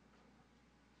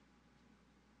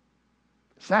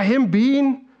 Is that him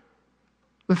being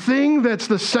the thing that's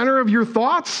the center of your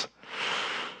thoughts?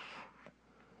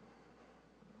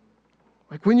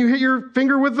 Like when you hit your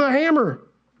finger with the hammer.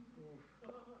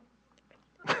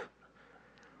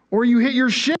 Or you hit your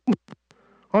shin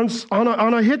on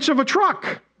a hitch of a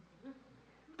truck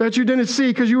that you didn't see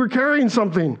because you were carrying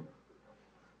something.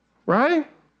 Right?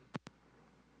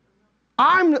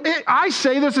 I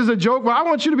say this as a joke, but I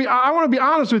want to be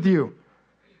honest with you.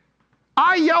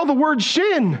 I yell the word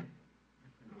shin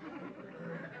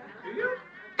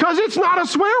because it's not a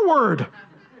swear word.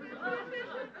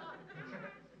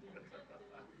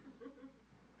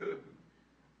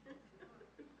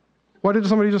 What did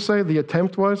somebody just say? The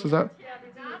attempt was? Is that?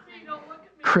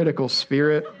 Critical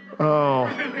spirit. Oh,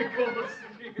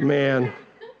 man.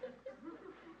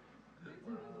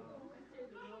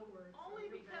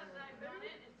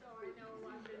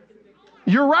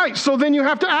 You're right. So then you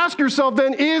have to ask yourself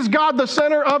then, is God the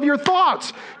center of your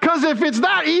thoughts? Because if it's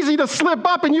that easy to slip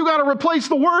up and you got to replace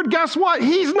the word, guess what?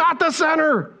 He's not the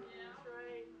center.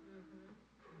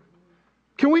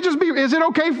 Can we is it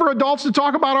okay for adults to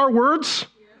talk about our words?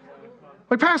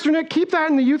 Like, Pastor Nick, keep that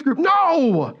in the youth group.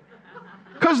 No!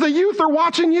 Because the youth are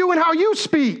watching you and how you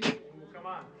speak.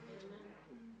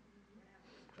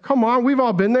 Come on, we've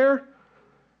all been there.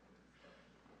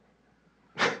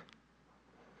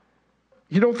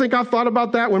 You don't think I've thought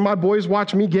about that when my boys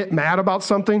watch me get mad about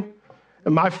something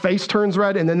and my face turns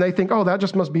red and then they think, oh, that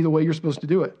just must be the way you're supposed to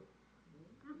do it.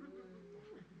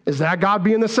 Is that God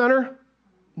being the center?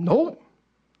 Nope.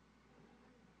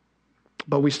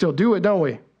 But we still do it, don't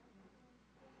we?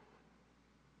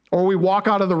 Or we walk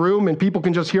out of the room and people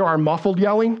can just hear our muffled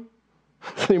yelling.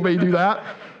 Does anybody do that?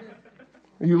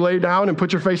 You lay down and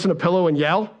put your face in a pillow and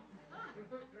yell?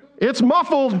 It's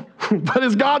muffled, but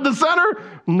is God the center?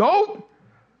 Nope.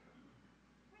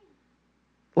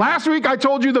 Last week I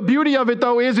told you the beauty of it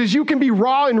though is you can be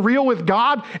raw and real with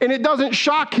God and it doesn't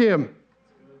shock him.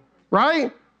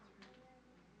 Right?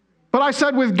 But I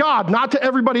said with God, not to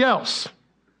everybody else.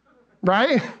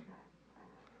 Right?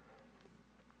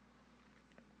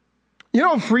 You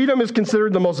know, freedom is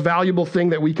considered the most valuable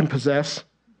thing that we can possess.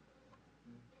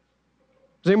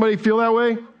 Does anybody feel that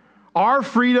way? Our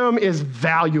freedom is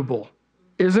valuable,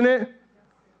 isn't it?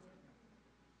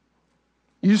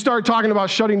 You start talking about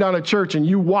shutting down a church and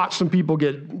you watch some people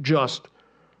get just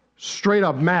straight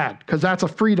up mad because that's a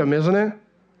freedom, isn't it?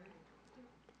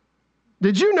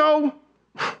 Did you know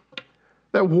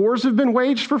that wars have been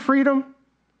waged for freedom?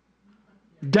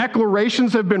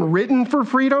 Declarations have been written for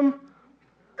freedom.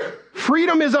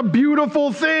 Freedom is a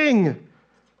beautiful thing.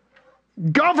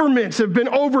 Governments have been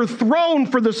overthrown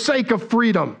for the sake of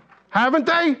freedom, haven't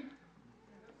they?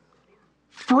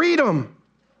 Freedom.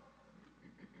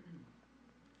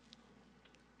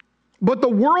 But the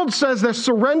world says that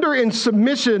surrender and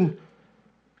submission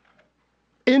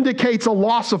indicates a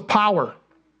loss of power,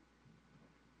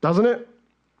 doesn't it?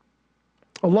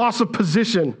 A loss of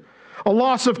position, a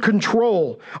loss of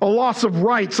control, a loss of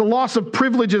rights, a loss of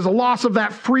privileges, a loss of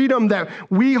that freedom that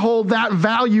we hold that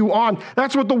value on.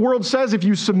 That's what the world says if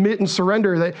you submit and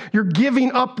surrender, that you're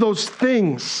giving up those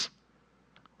things.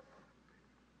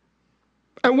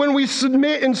 And when we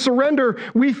submit and surrender,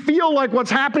 we feel like what's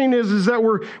happening is that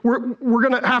we're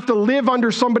going to have to live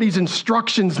under somebody's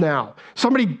instructions now,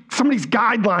 somebody's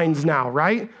guidelines now,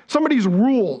 right? Somebody's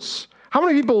rules. How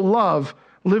many people love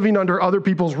living under other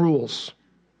people's rules?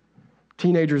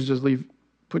 Teenagers just leave.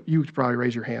 You probably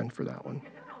raise your hand for that one,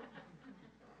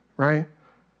 right?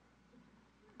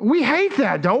 We hate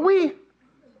that, don't we?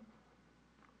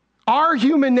 Our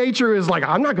human nature is like,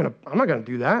 I'm not gonna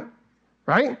do that,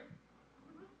 right?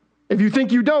 If you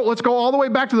think you don't, let's go all the way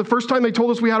back to the first time they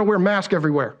told us we had to wear masks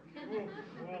everywhere.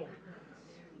 It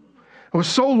was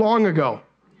so long ago.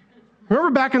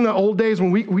 Remember back in the old days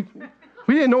when we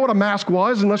didn't know what a mask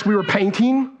was unless we were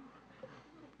painting,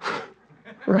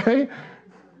 right?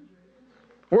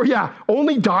 Or yeah,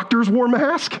 only doctors wore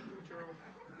masks.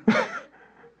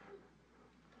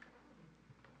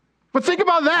 But think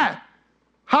about that.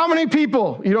 How many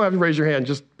people, you don't have to raise your hand,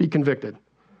 just be convicted.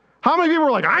 How many people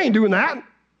are like, I ain't doing that?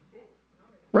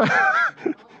 Right?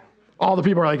 All the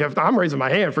people are like, I'm raising my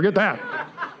hand, forget that.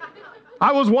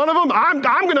 I was one of them, I'm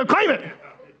going to claim it.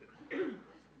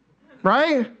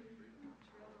 Right?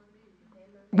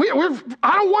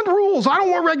 I don't want rules. I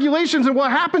don't want regulations. And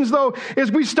what happens, though,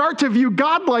 is we start to view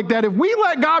God like that. If we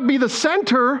let God be the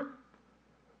center,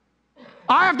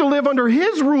 I have to live under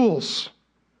his rules.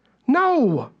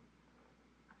 No.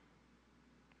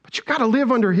 But you got to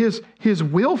live under his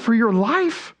will for your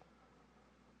life.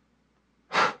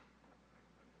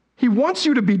 He wants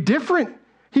you to be different.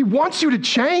 He wants you to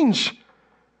change.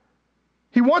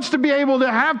 He wants to be able to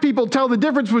have people tell the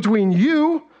difference between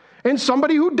you and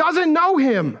somebody who doesn't know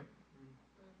him.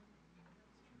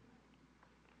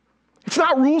 It's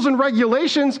not rules and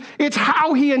regulations. It's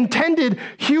how he intended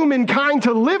humankind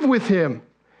to live with him,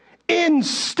 in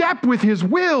step with his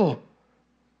will.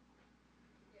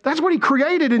 That's what he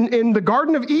created in the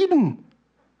Garden of Eden.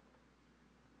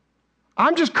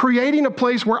 I'm just creating a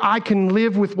place where I can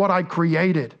live with what I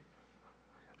created,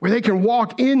 where they can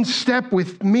walk in step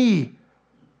with me.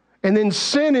 And then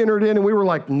sin entered in and we were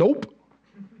like, nope.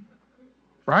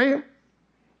 Right?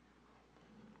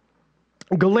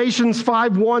 Galatians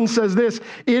 5:1 says this,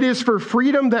 it is for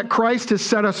freedom that Christ has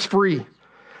set us free.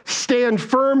 Stand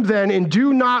firm then and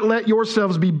do not let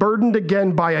yourselves be burdened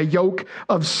again by a yoke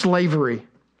of slavery.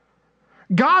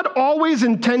 God always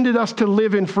intended us to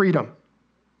live in freedom.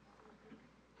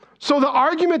 So the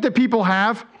argument that people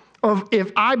have of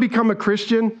if I become a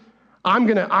Christian, I'm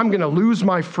gonna lose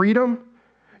my freedom.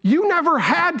 You never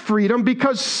had freedom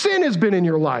because sin has been in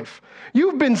your life.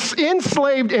 You've been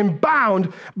enslaved and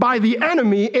bound by the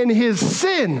enemy in his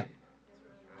sin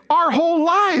our whole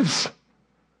lives.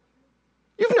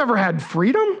 You've never had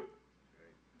freedom.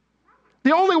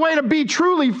 The only way to be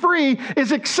truly free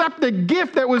is accept the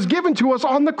gift that was given to us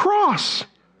on the cross.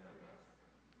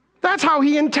 That's how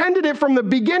he intended it from the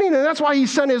beginning, and that's why he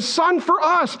sent his son for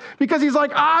us, because he's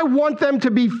like, I want them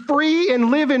to be free and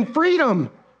live in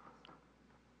freedom.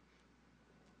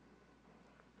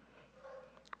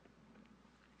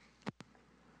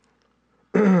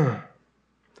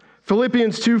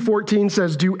 Philippians 2:14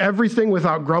 says, do everything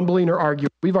without grumbling or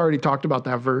arguing. We've already talked about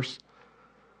that verse.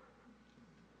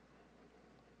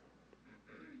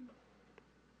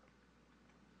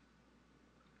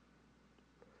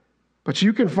 But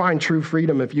you can find true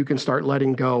freedom if you can start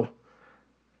letting go.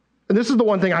 And this is the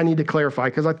one thing I need to clarify,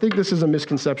 because I think this is a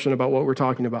misconception about what we're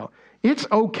talking about. It's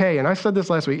okay, and I said this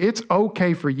last week, it's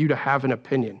okay for you to have an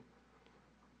opinion,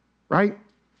 right?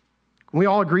 Can we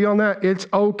all agree on that? It's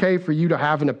okay for you to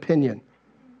have an opinion.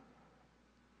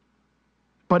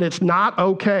 But it's not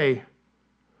okay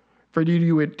for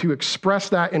you to express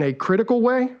that in a critical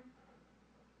way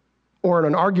or in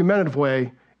an argumentative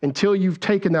way until you've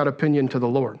taken that opinion to the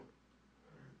Lord.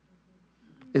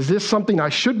 Is this something I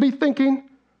should be thinking?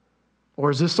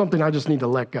 Or is this something I just need to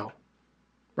let go?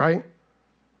 Right?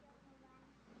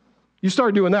 You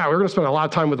start doing that, we're going to spend a lot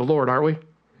of time with the Lord, aren't we?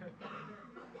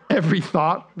 Every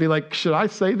thought, be like, should I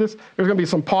say this? There's going to be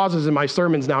some pauses in my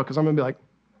sermons now because I'm going to be like,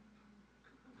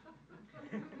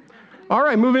 all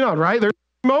right, moving on, right? There's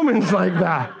moments like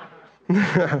that.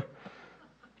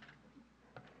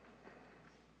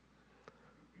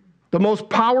 The most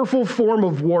powerful form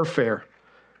of warfare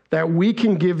that we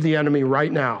can give the enemy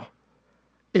right now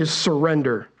is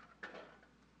surrender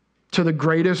to the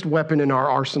greatest weapon in our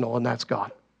arsenal, and that's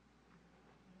God.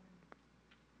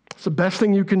 It's the best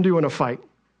thing you can do in a fight,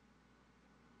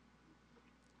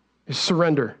 is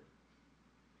surrender.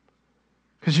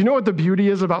 Because you know what the beauty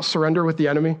is about surrender with the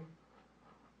enemy?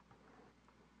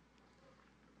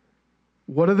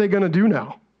 What are they going to do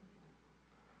now?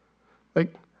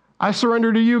 Like, I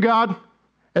surrender to you, God,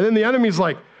 and then the enemy's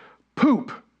like,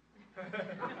 poop.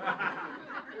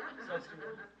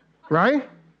 Right?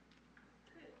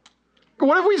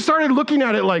 What if we started looking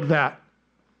at it like that?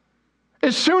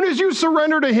 As soon as you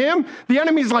surrender to him, the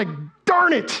enemy's like,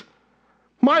 darn it.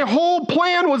 My whole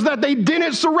plan was that they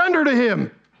didn't surrender to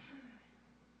him.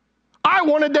 I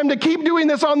wanted them to keep doing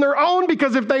this on their own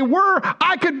because if they were,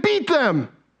 I could beat them.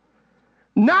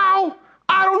 Now,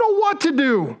 I don't know what to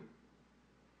do.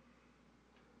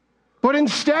 But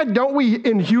instead, don't we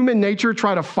in human nature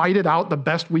try to fight it out the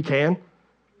best we can?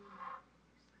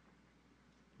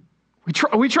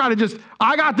 We try to just,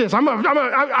 I got this.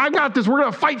 I got this. We're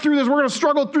going to fight through this. We're going to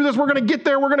struggle through this. We're going to get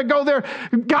there. We're going to go there.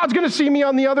 God's going to see me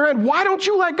on the other end. Why don't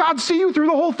you let God see you through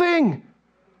the whole thing?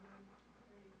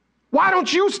 Why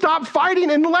don't you stop fighting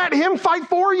and let him fight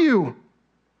for you?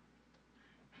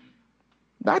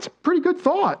 That's a pretty good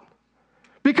thought.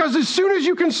 Because as soon as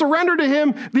you can surrender to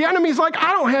him, the enemy's like,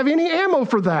 I don't have any ammo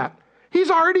for that.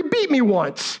 He's already beat me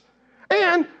once.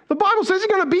 And the Bible says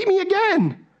he's going to beat me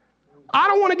again. I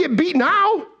don't want to get beat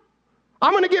now.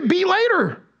 I'm going to get beat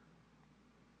later.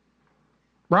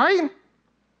 Right?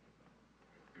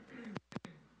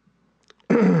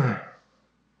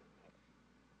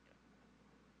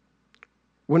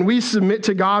 When we submit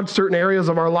to God certain areas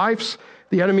of our lives,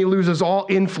 the enemy loses all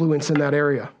influence in that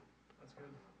area.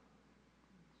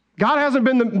 God hasn't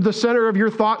been the center of your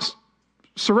thoughts.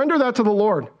 Surrender that to the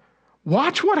Lord.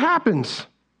 Watch what happens.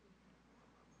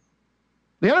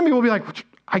 The enemy will be like,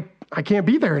 I can't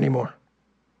be there anymore.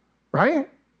 Right?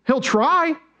 He'll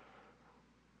try.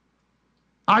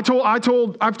 I've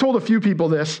told a few people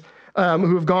this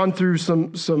who have gone through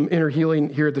some inner healing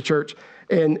here at the church,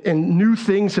 and new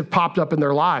things have popped up in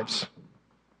their lives.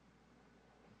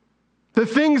 The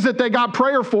things that they got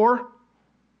prayer for,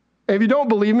 if you don't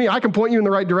believe me, I can point you in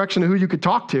the right direction of who you could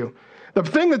talk to. The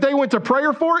thing that they went to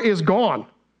prayer for is gone,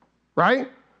 right?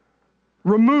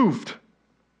 Removed,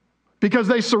 because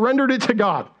they surrendered it to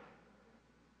God.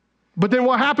 But then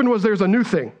what happened was there's a new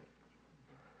thing,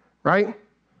 right?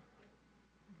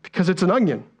 Because it's an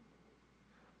onion.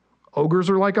 Ogres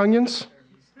are like onions.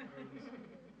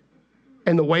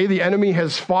 And the way the enemy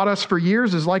has fought us for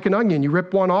years is like an onion. You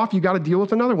rip one off, you got to deal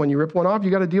with another one. You rip one off, you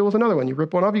got to deal with another one. You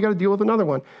rip one off, you got to deal with another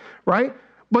one, right?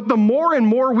 But the more and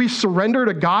more we surrender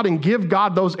to God and give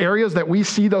God those areas that we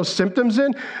see those symptoms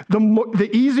in, the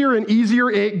easier and easier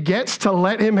it gets to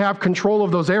let him have control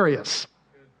of those areas.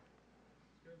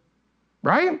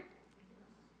 Right?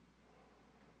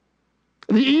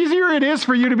 The easier it is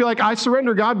for you to be like, I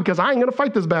surrender, God, because I ain't going to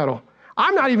fight this battle.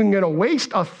 I'm not even going to waste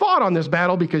a thought on this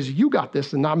battle because you got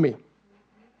this and not me.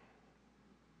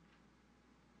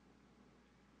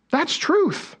 That's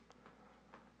truth.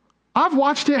 I've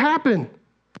watched it happen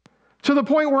to the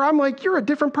point where I'm like, you're a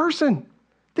different person.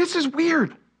 This is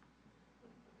weird.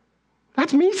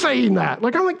 That's me saying that.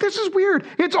 Like, I'm like, this is weird.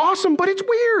 It's awesome, but it's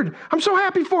weird. I'm so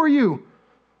happy for you.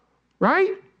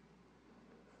 Right?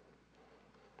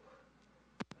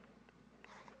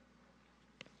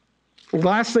 The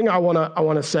last thing I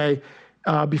want to say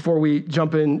before we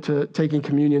jump into taking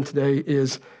communion today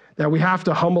is that we have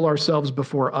to humble ourselves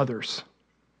before others.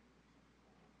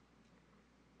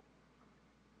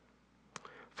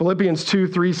 Philippians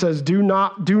 2:3 says, do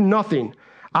nothing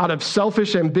out of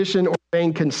selfish ambition or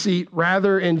vain conceit.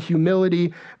 Rather, in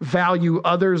humility, value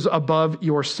others above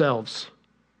yourselves.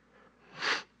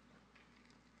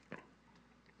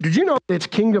 Did you know it's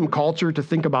kingdom culture to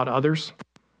think about others?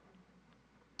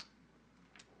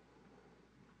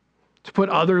 To put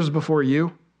others before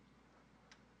you?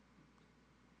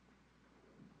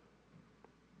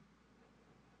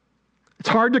 It's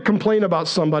hard to complain about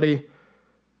somebody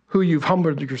who you've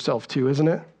humbled yourself to, isn't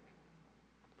it?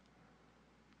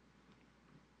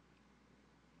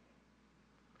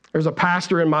 There's a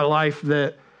pastor in my life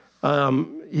that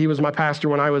he was my pastor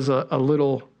when I was a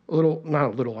little, not a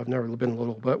little, I've never been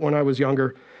little, but when I was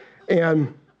younger.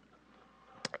 And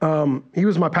he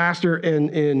was my pastor,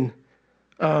 and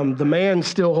the man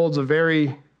still holds a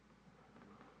very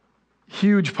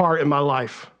huge part in my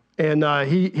life. And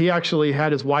he actually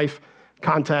had his wife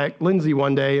contact Lindsay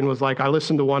one day and was like, I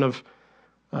listened to one of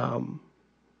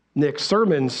Nick's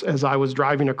sermons as I was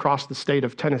driving across the state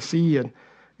of Tennessee,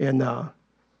 and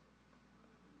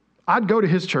I'd go to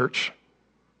his church.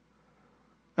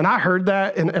 And I heard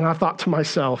that, and I thought to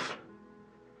myself,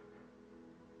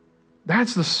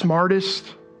 that's the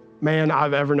smartest man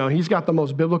I've ever known. He's got the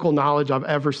most biblical knowledge I've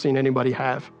ever seen anybody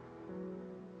have.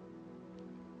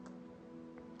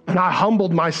 And I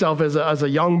humbled myself as a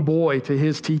young boy to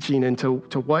his teaching and to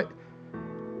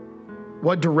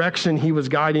what direction he was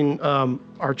guiding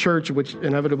our church, which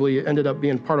inevitably ended up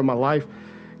being part of my life.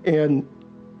 And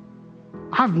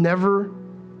I've never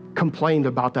complained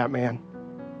about that man.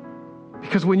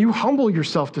 Because when you humble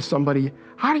yourself to somebody,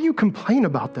 how do you complain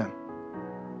about them?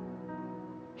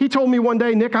 He told me one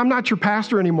day, Nick, I'm not your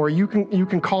pastor anymore. You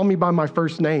can call me by my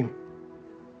first name.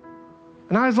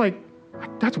 And I was like,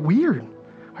 that's weird.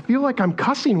 I feel like I'm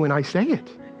cussing when I say it.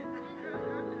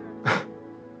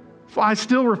 I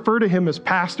still refer to him as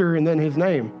pastor and then his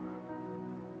name.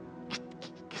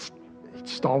 It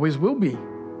just always will be.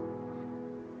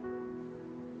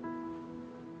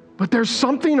 But there's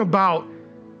something about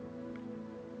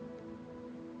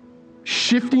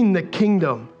shifting the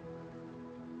kingdom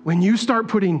when you start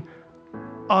putting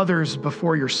others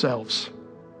before yourselves.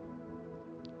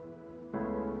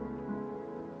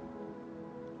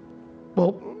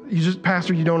 Well,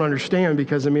 Pastor, you don't understand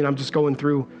because, I'm just going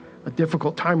through a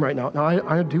difficult time right now. No,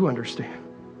 I do understand.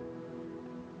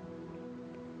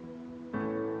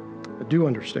 I do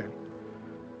understand.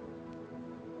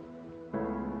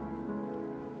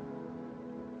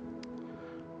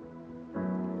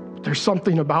 There's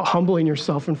something about humbling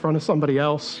yourself in front of somebody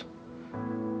else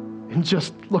and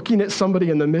just looking at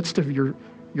somebody in the midst of your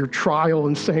trial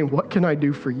and saying, what can I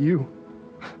do for you?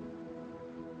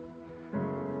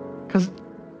 Because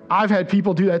I've had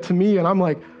people do that to me, and I'm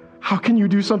like, how can you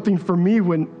do something for me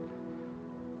when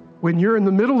you're in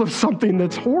the middle of something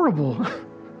that's horrible?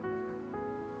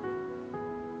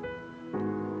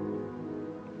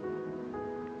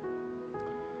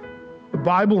 The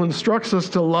Bible instructs us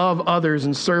to love others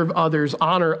and serve others,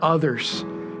 honor others,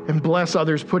 and bless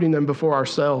others, putting them before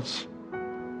ourselves.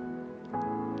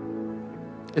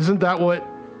 Isn't that what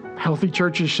healthy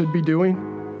churches should be doing?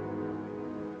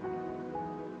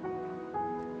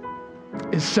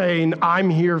 Is saying, I'm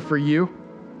here for you.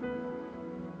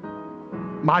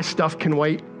 My stuff can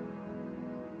wait.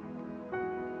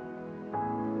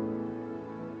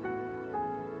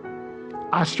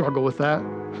 I struggle with that.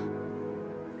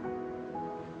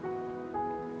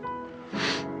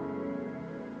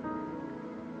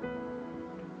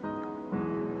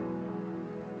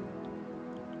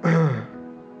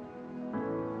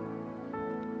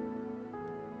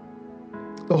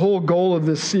 The whole goal of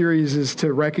this series is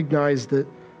to recognize that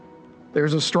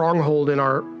there's a stronghold in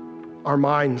our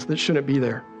minds that shouldn't be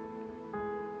there.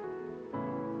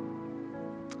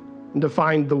 And to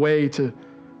find the way to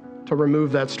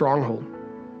remove that stronghold.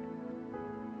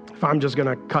 If I'm just going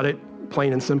to cut it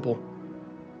plain and simple.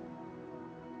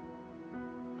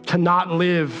 To not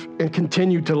live and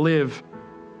continue to live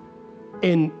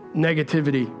in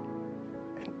negativity,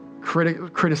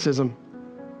 and criticism,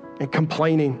 and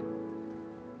complaining.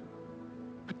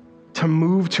 To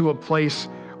move to a place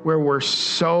where we're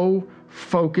so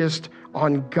focused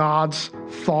on God's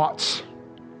thoughts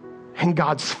and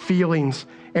God's feelings,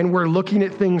 and we're looking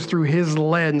at things through His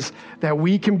lens, that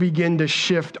we can begin to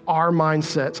shift our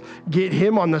mindsets, get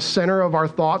Him on the center of our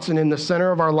thoughts and in the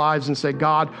center of our lives, and say,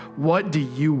 God, what do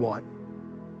you want?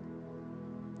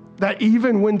 That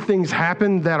even when things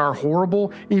happen that are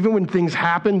horrible, even when things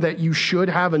happen that you should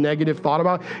have a negative thought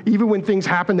about, even when things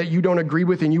happen that you don't agree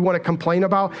with and you want to complain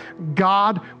about,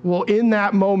 God will in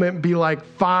that moment be like,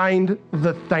 find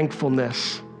the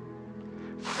thankfulness,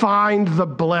 find the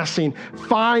blessing,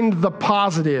 find the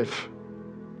positive.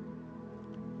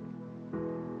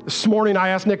 This morning I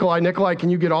asked Nikolai, can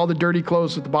you get all the dirty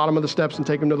clothes at the bottom of the steps and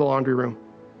take them to the laundry room?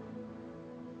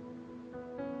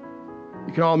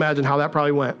 You can all imagine how that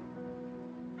probably went.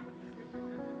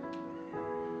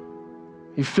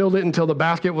 He filled it until the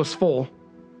basket was full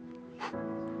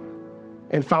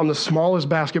and found the smallest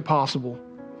basket possible.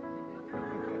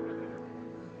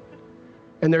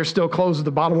 And there's still clothes at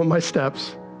the bottom of my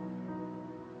steps.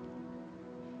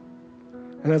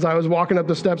 And as I was walking up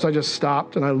the steps, I just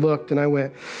stopped and I looked and I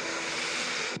went,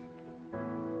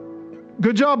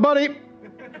 "Good job, buddy.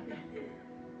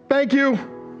 Thank you."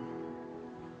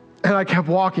 And I kept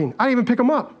walking. I didn't even pick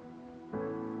them up.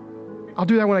 I'll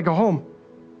do that when I go home.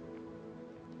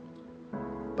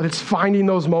 But it's finding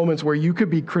those moments where you could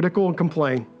be critical and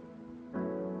complain,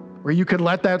 where you could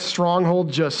let that stronghold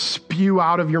just spew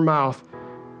out of your mouth.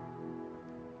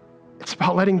 It's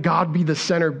about letting God be the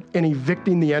center and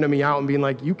evicting the enemy out and being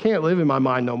like, you can't live in my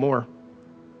mind no more.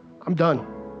 I'm done.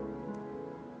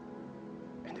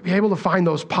 And to be able to find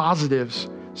those positives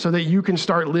so that you can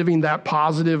start living that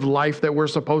positive life that we're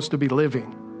supposed to be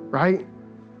living, right?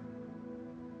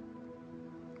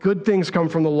 Good things come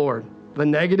from the Lord. The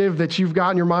negative that you've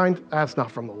got in your mind, that's not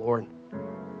from the Lord.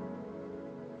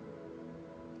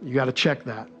 You got to check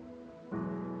that.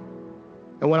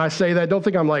 And when I say that, don't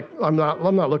think I'm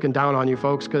not looking down on you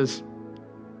folks, because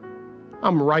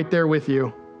I'm right there with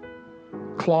you,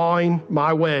 clawing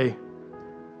my way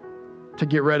to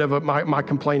get rid of my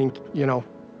complaining,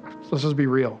 Let's just be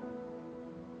real.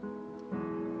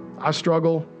 I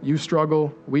struggle, you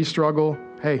struggle, we struggle.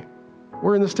 Hey,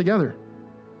 we're in this together,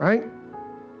 right?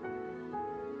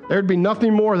 There'd be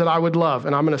nothing more that I would love,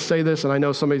 and I'm going to say this, and I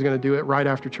know somebody's going to do it right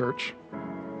after church.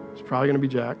 It's probably going to be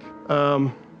Jack.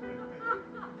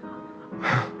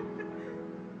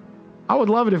 I would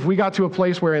love it if we got to a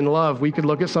place where in love we could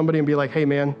look at somebody and be like, "Hey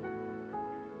man,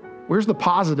 where's the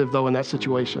positive though in that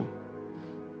situation?"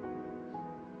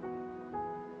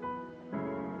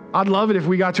 I'd love it if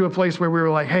we got to a place where we were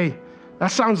like, "Hey,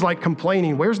 that sounds like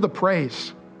complaining. Where's the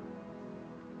praise?"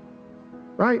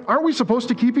 Right? Aren't we supposed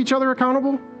to keep each other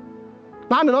accountable?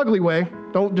 Not in an ugly way.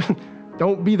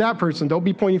 Don't be that person. Don't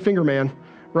be pointing finger man.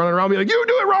 Running around and be like, "You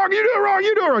do it wrong, you do it wrong,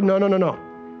 you do it wrong." No.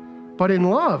 But in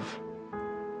love,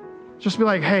 just be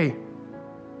like, "Hey,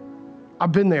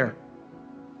 I've been there.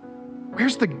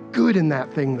 Where's the good in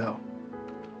that thing though?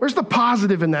 Where's the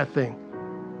positive in that thing?"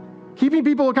 Keeping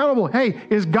people accountable. Hey,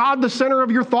 is God the center of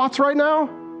your thoughts right now?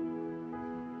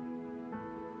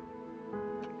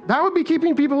 That would be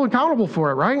keeping people accountable for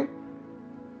it, right?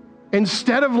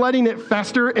 Instead of letting it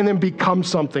fester and then become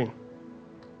something.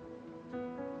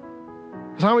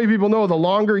 Because how many people know the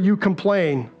longer you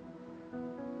complain,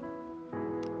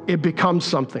 it becomes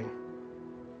something?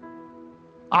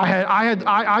 I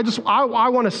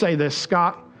want to say this,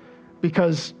 Scott,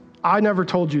 because I never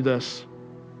told you this.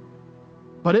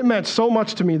 But it meant so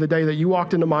much to me the day that you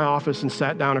walked into my office and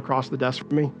sat down across the desk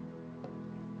from me.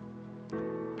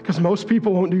 Because most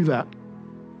people won't do that.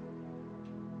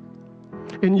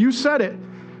 And you said it.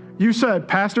 You said,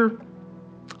 "Pastor,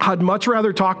 I'd much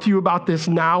rather talk to you about this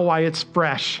now while it's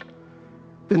fresh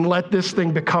than let this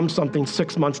thing become something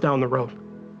 6 months down the road."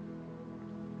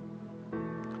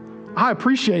 I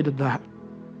appreciated that.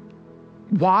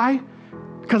 Why?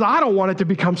 Because I don't want it to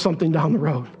become something down the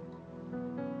road.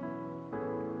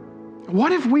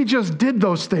 What if we just did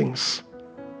those things?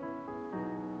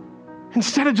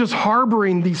 Instead of just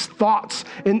harboring these thoughts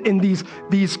and these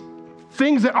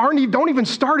things that don't even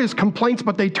start as complaints,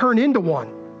 but they turn into one.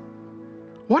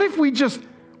 What if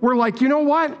we're like, "You know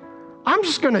what? I'm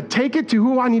just going to take it to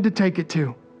who I need to take it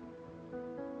to.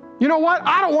 You know what?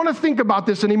 I don't want to think about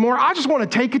this anymore. I just want to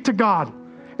take it to God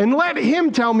and let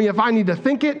Him tell me if I need to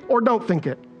think it or don't think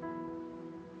it."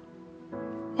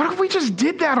 What if we just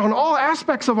did that on all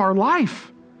aspects of our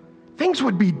life? Things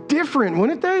would be different,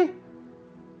 wouldn't they?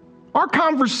 Our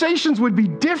conversations would be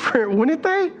different, wouldn't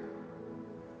they?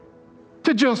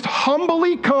 To just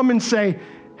humbly come and say,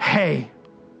 "Hey,"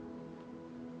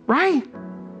 right?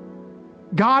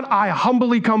 "God, I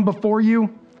humbly come before you.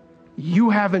 You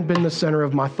haven't been the center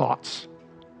of my thoughts.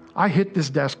 I hit this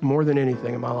desk more than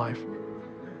anything in my life."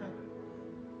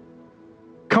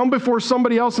 Come before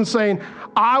somebody else and saying,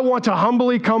 "I want to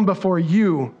humbly come before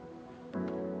you,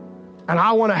 and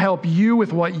I want to help you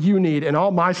with what you need, and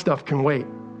all my stuff can wait."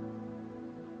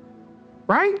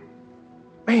 Right?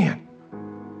 Man,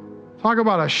 talk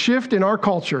about a shift in our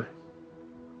culture.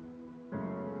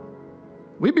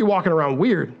 We'd be walking around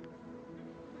weird.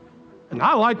 And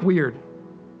I like weird.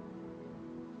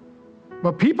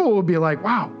 But people will be like,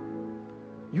 "Wow,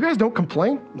 you guys don't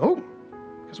complain?" Nope,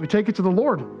 because we take it to the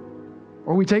Lord.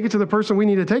 Or we take it to the person we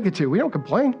need to take it to. We don't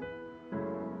complain.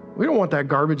 We don't want that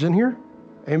garbage in here.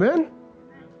 Amen?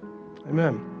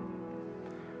 Amen.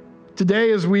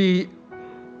 Today, as we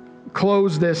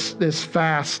close this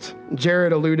fast,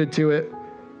 Jared alluded to it.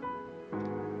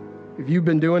 If you've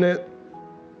been doing it,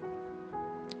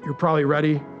 you're probably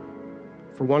ready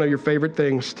for one of your favorite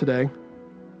things today.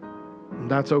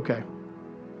 And that's okay,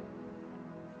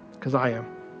 because I am.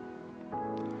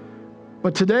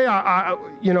 But today,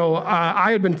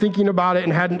 I had been thinking about it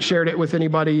and hadn't shared it with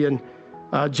anybody. And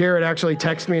Jared actually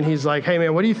texted me and he's like, "Hey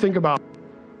man, what do you think about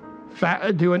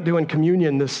doing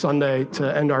communion this Sunday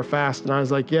to end our fast?" And I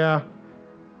was like, "Yeah,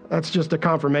 that's just a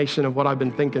confirmation of what I've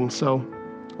been thinking. So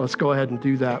let's go ahead and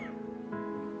do that."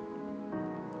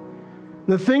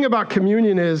 The thing about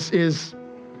communion is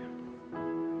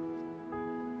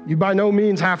you by no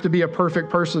means have to be a perfect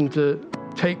person to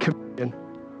take communion.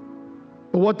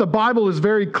 But what the Bible is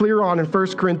very clear on in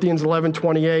 1 Corinthians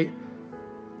 11:28,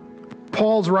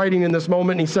 Paul's writing in this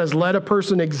moment, and he says, "Let a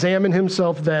person examine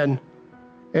himself then,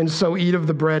 and so eat of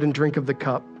the bread and drink of the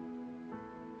cup."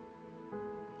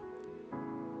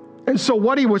 And so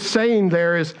what he was saying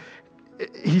there is,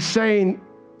 he's saying,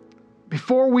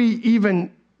 before we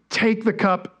even take the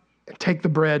cup and take the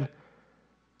bread,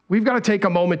 we've got to take a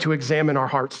moment to examine our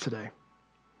hearts today.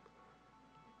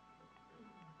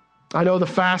 I know the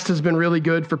fast has been really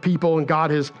good for people, and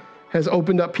God has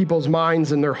opened up people's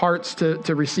minds and their hearts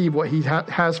to receive what he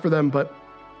has for them. But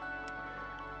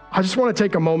I just want to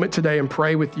take a moment today and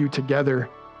pray with you together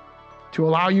to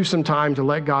allow you some time to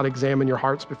let God examine your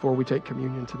hearts before we take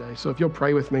communion today. So if you'll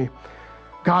pray with me.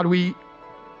 God, we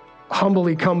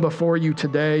humbly come before you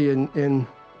today, and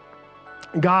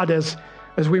God, as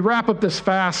we wrap up this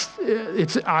fast,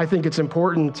 I think it's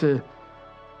important to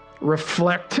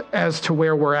reflect as to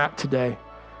where we're at today.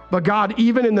 But God,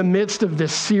 even in the midst of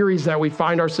this series that we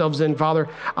find ourselves in, Father,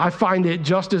 I find it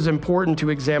just as important to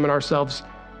examine ourselves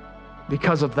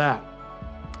because of that.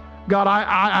 God, I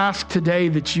ask today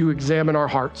that you examine our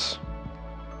hearts.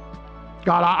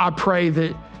 God, I pray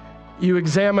that you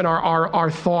examine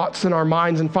our thoughts and our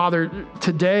minds. And Father,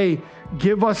 today,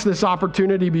 give us this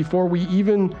opportunity before we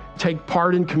even take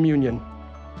part in communion.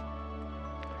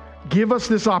 Give us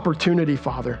this opportunity,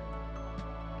 Father,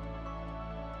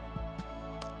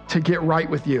 to get right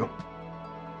with you.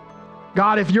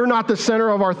 God, if you're not the center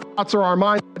of our thoughts or our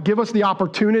minds, give us the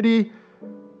opportunity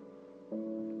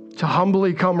to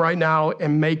humbly come right now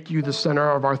and make you the center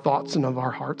of our thoughts and of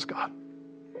our hearts, God.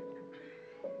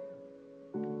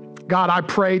 God, I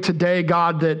pray today,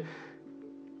 God, that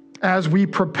as we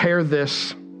prepare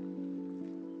this,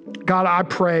 God, I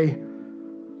pray,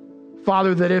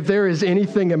 Father, that if there is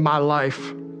anything in my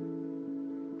life,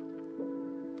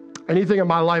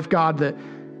 God, that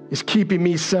is keeping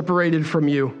me separated from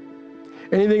you,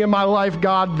 anything in my life,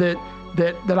 God, that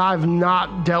I've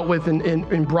not dealt with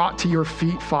and brought to your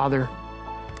feet, Father,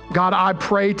 God, I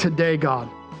pray today, God,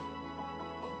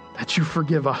 that you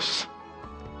forgive us,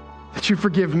 that you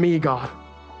forgive me, God.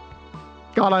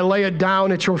 God, I lay it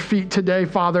down at your feet today,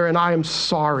 Father, and I am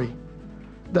sorry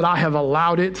that I have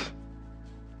allowed it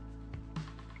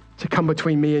to come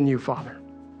between me and you, Father.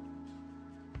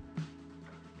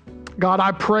 God,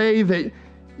 I pray that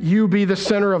you be the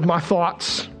center of my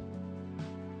thoughts.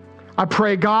 I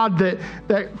pray, God,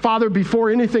 that Father, before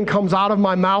anything comes out of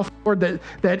my mouth, Lord,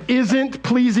 that isn't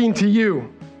pleasing to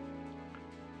you,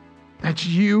 that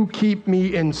you keep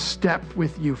me in step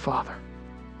with you, Father.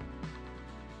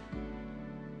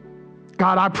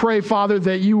 God, I pray, Father,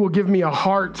 that you will give me a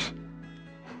heart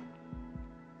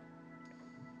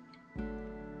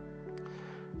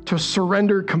to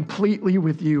surrender completely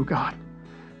with you, God.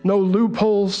 No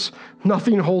loopholes,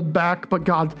 nothing hold back, but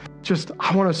God,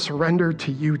 I want to surrender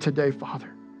to you today, Father.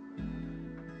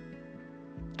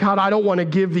 God, I don't want to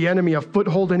give the enemy a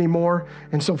foothold anymore.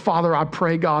 And so, Father, I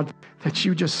pray, God, that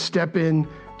you just step in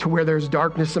to where there's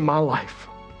darkness in my life.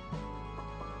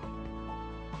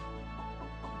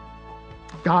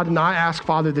 God, and I ask,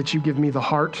 Father, that you give me the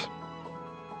heart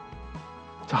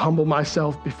to humble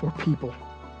myself before people,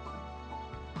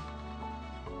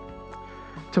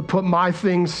 to put my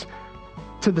things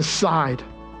to the side,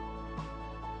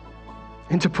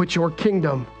 and to put your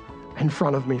kingdom in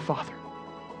front of me, Father.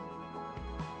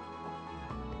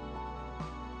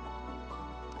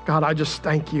 God, I just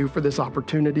thank you for this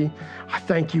opportunity. I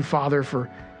thank you, Father, for,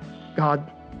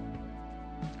 God,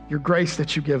 your grace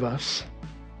that you give us.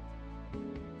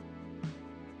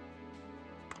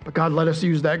 But God, let us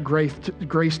use that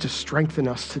grace to strengthen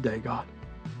us today, God.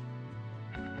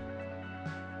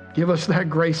 Give us that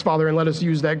grace, Father, and let us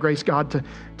use that grace, God,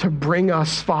 to bring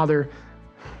us, Father,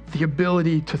 the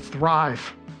ability to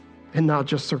thrive and not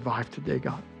just survive today,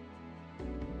 God.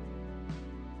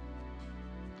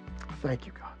 Thank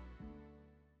you, God.